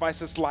sacrifice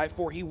his life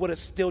for, he would have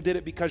still did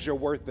it because you're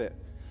worth it.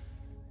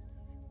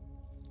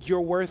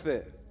 You're worth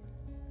it.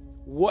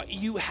 What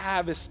you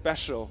have is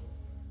special.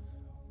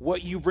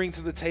 What you bring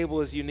to the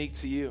table is unique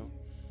to you.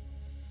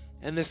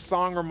 And this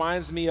song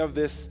reminds me of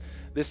this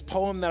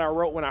poem that I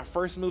wrote when I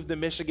first moved to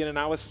Michigan, and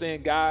I was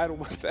saying, God,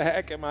 what the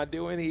heck am I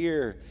doing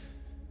here?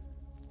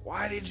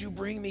 Why did you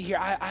bring me here?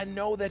 I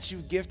know that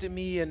you've gifted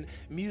me in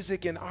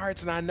music and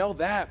arts, and I know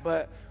that,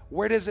 but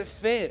where does it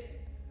fit?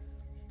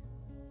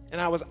 And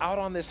I was out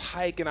on this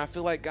hike, and I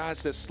feel like God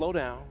said, slow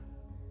down,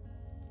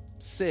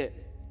 sit,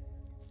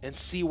 and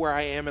see where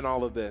I am in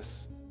all of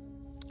this.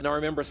 And I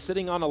remember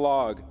sitting on a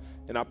log,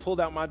 and I pulled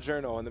out my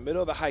journal in the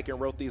middle of the hike and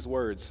wrote these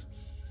words: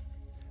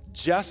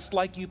 just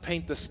like you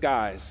paint the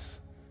skies,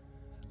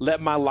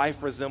 let my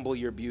life resemble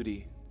your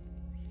beauty.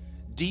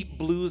 Deep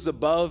blues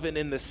above, and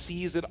in the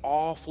seas it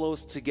all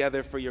flows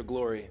together for your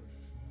glory.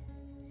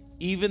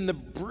 Even the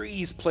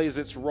breeze plays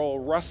its role,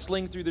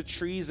 rustling through the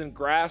trees and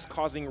grass,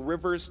 causing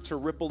rivers to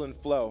ripple and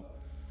flow.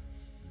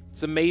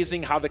 It's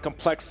amazing how the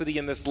complexity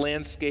in this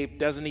landscape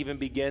doesn't even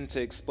begin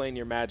to explain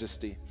your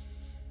majesty.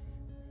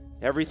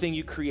 Everything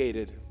you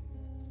created,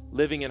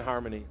 living in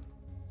harmony.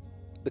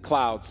 The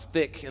clouds,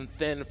 thick and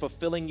thin,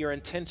 fulfilling your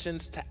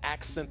intentions to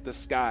accent the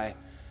sky,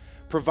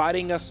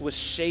 providing us with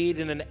shade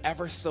and an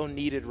ever so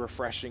needed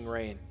refreshing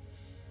rain.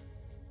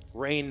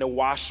 Rain to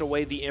wash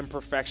away the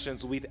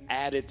imperfections we've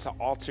added to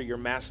alter your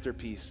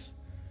masterpiece.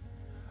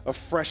 A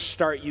fresh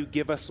start you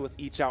give us with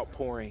each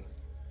outpouring.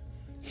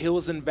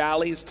 Hills and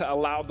valleys to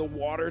allow the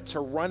water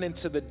to run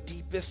into the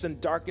deepest and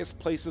darkest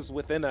places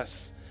within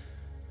us.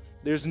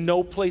 There's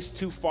no place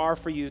too far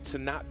for you to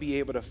not be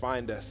able to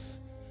find us.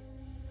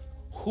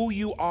 Who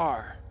you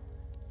are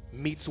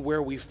meets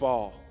where we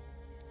fall.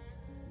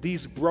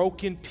 These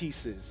broken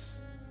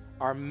pieces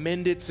are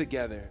mended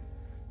together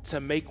to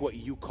make what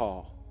you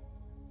call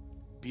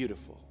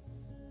beautiful.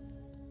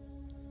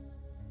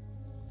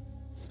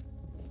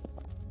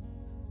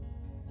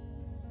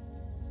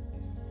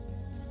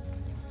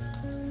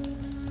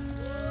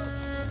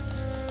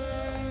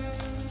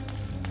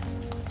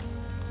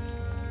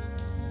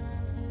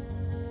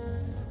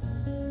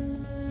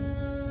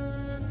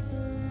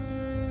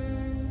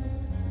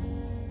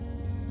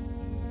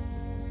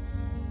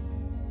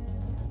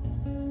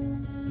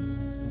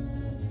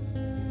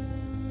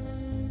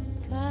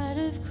 God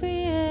of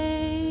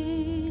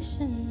creation,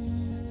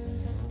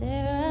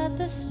 there at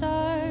the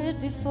start,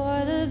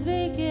 before the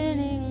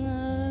beginning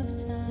of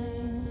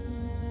time.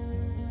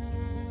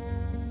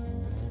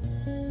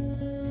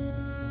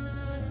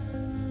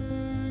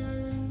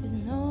 With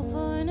no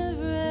point of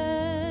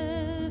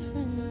reference,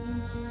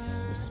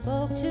 you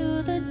spoke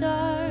to the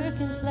dark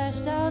and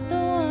flashed out the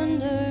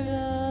wonder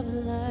of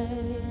light.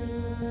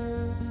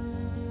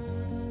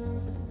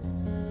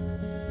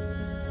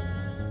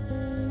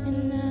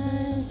 And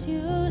as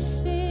you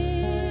speak,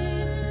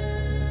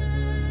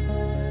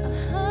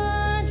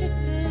 100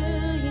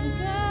 billion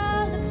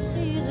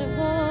galaxies are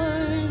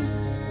born.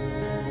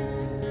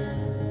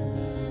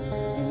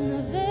 In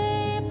the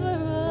vapor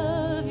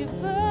of your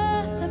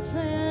breath, the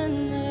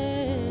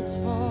planets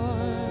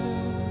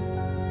form.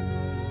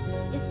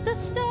 If the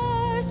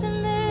stars are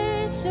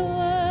made to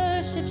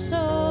worship, so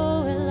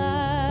will I.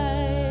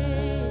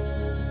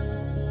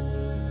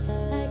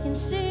 I can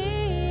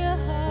see your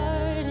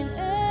heart in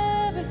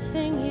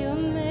everything you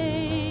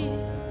make.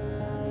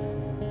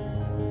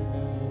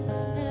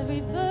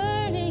 Every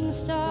burning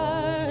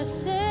star, a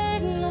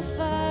signal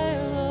fire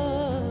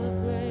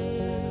of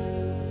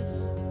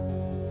grace.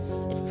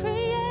 If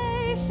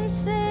creation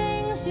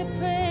sings your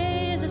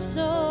praises,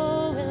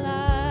 so will I.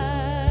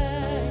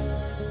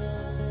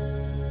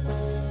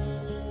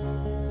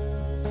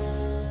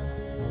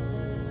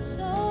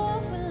 So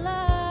will I.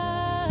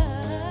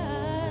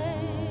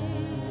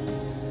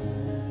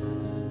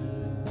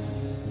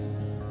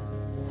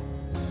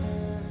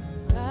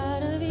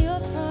 God of your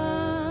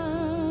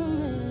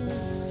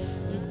promise,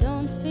 you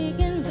don't speak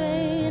in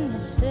vain, no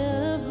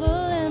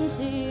syllable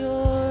empty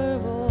your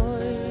voice.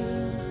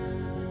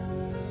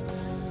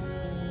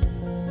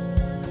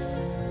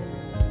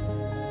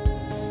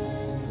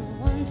 For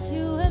once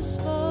you have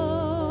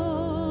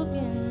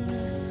spoken,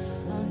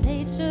 all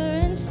nature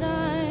and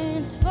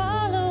science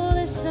follow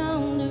the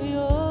sound of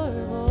your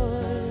voice.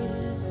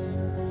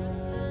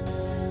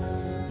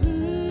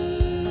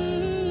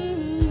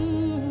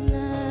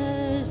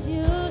 As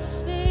you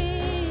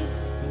speak,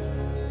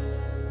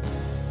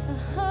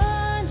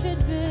 100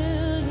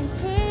 billion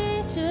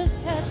creatures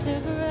catch their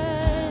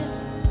breath,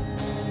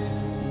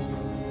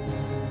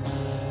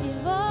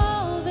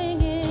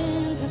 evolving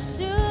in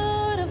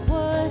pursuit of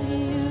what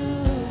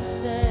you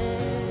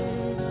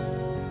said.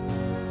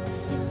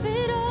 If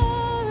it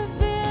all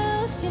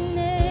reveals your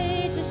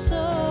nature,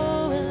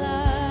 so will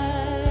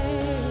I.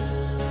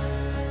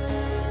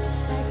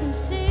 I can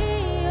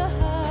see your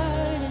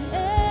heart in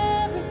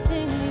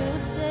everything you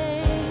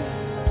say.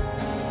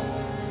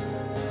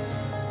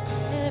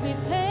 Every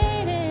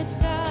painted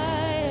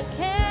sky, a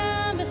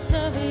canvas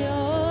of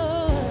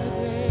your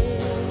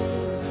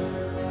grace.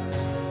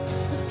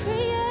 If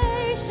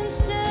creation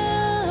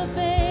still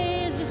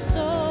obeys your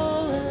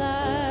soul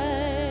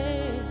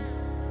alive.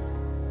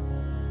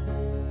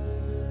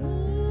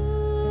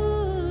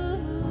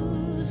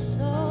 Ooh,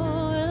 so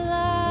will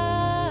I.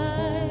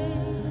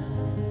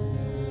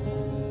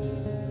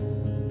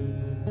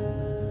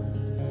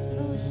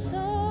 Oh, so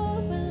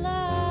will I.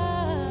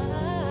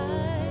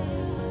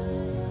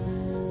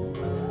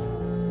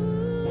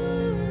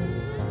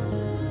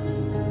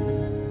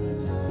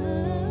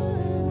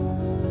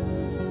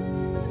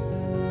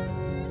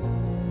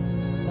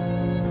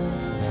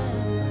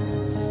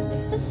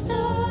 If the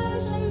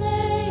stars are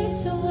made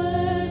to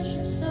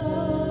worship, so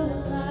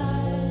will I.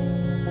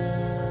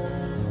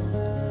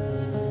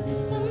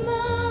 If the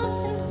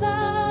mountains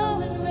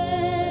bow in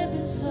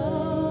reverence, so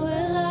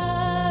will I.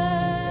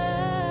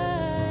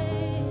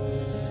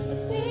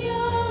 If the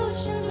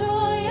oceans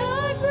roar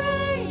your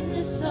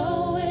greatness, so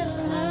will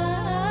I.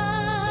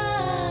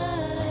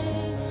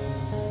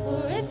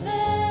 Or if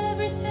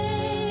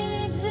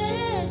everything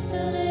exists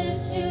to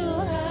lift you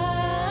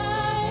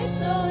high,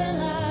 so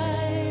will I.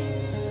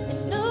 If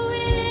the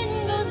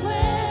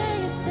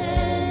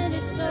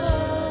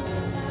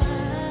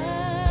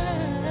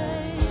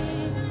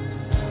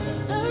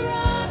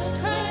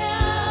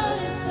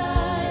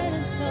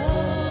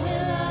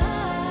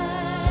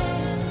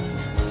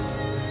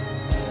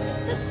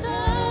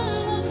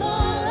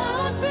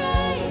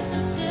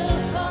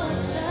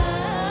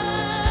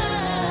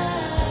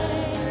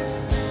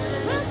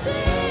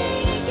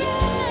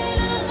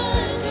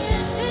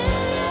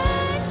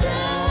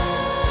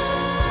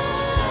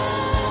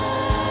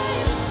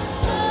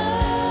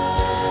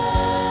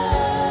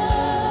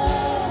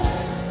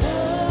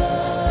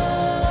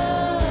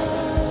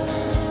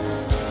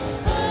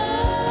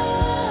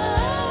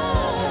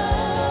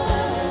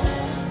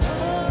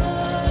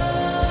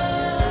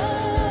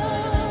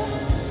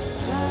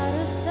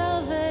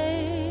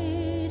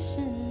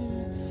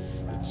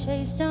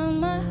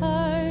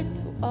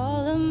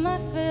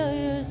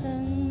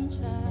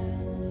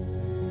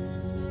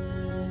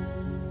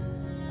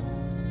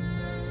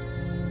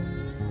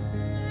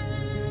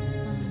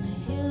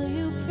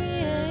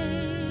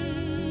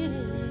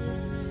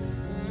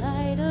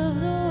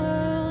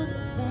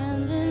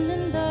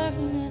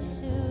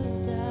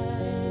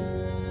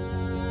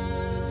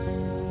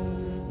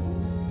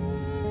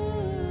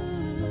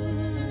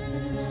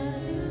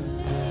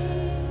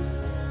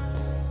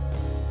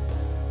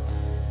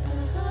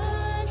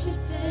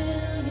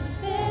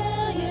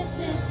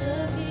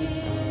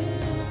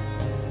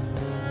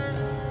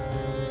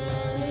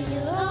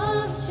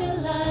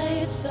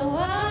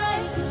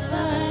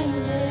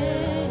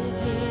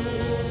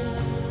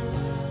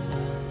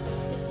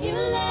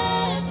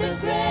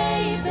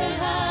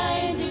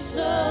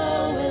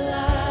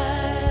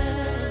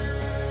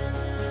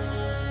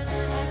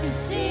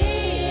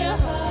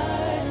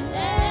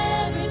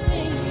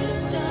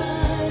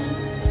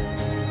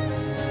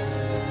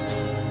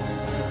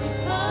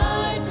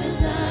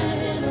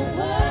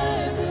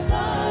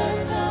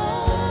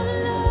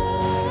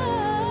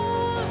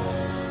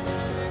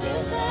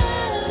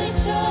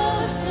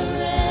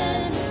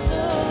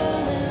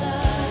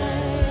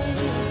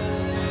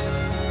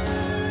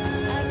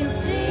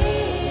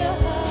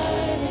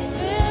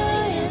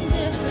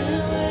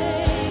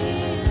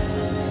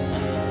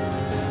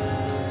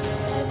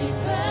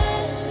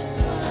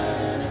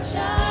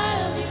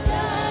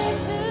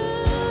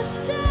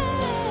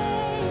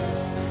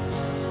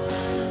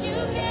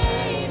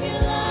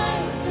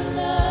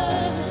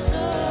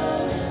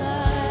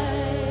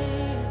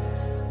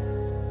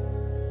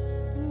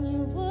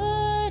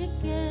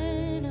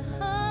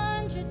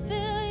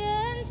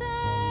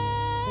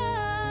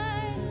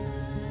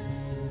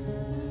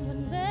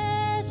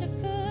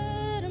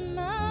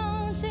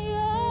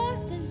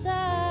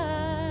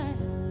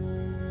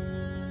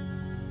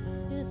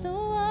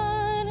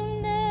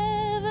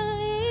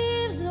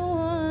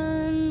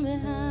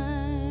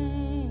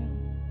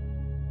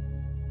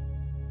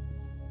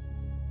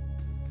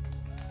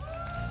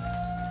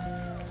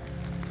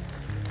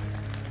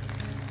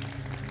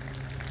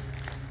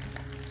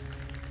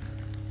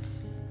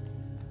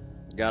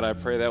God, I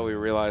pray that we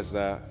realize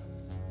that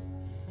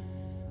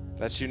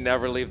you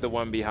never leave the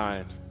one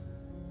behind.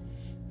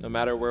 No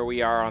matter where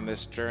we are on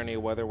this journey,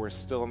 whether we're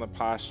still in the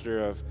posture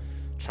of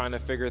trying to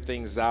figure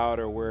things out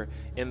or we're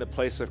in the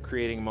place of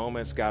creating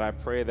moments, God, I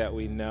pray that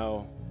we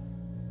know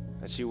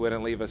that you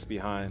wouldn't leave us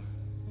behind,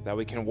 that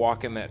we can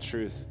walk in that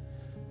truth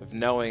of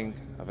knowing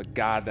of a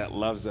God that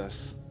loves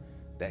us,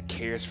 that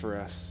cares for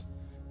us,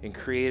 and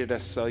created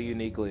us so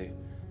uniquely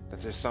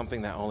that there's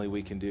something that only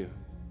we can do.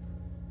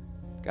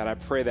 God, I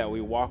pray that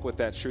we walk with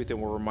that truth and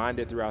we're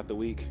reminded throughout the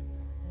week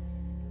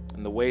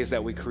in the ways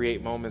that we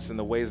create moments, in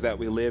the ways that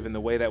we live, in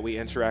the way that we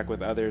interact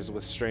with others,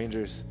 with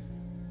strangers.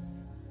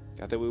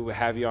 God, that we would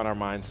have you on our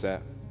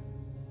mindset.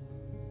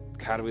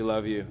 God, we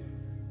love you.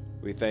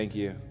 We thank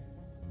you.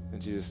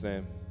 In Jesus'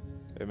 name,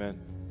 amen.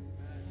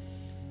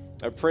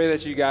 I pray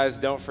that you guys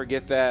don't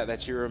forget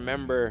that you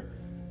remember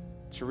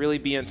to really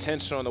be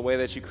intentional in the way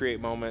that you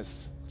create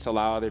moments to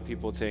allow other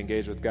people to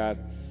engage with God.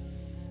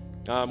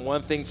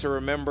 One thing to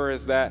remember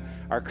is that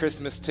our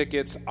Christmas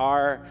tickets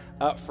are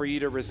up for you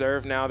to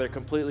reserve now. They're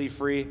completely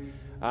free.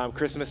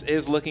 Christmas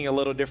is looking a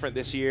little different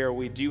this year.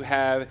 We do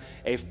have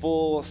a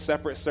full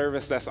separate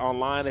service that's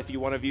online if you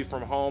want to view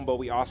from home, but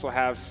we also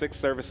have 6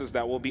 services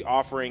that we'll be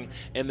offering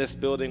in this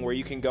building where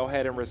you can go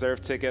ahead and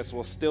reserve tickets.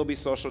 We'll still be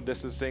social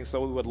distancing,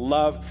 so we would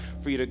love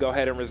for you to go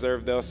ahead and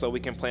reserve those so we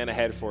can plan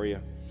ahead for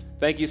you.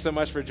 Thank you so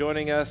much for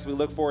joining us. We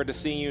look forward to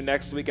seeing you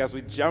next week as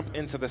we jump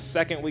into the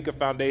second week of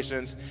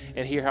Foundations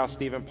and hear how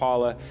Steve and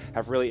Paula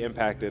have really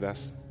impacted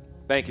us.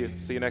 Thank you.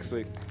 See you next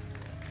week.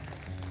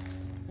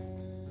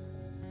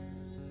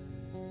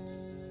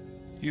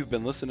 You've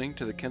been listening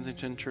to the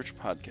Kensington Church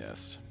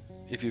Podcast.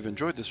 If you've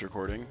enjoyed this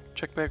recording,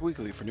 check back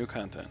weekly for new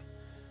content.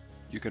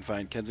 You can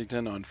find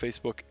Kensington on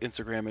Facebook,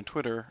 Instagram, and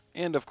Twitter,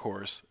 and of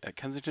course at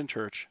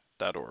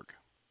kensingtonchurch.org.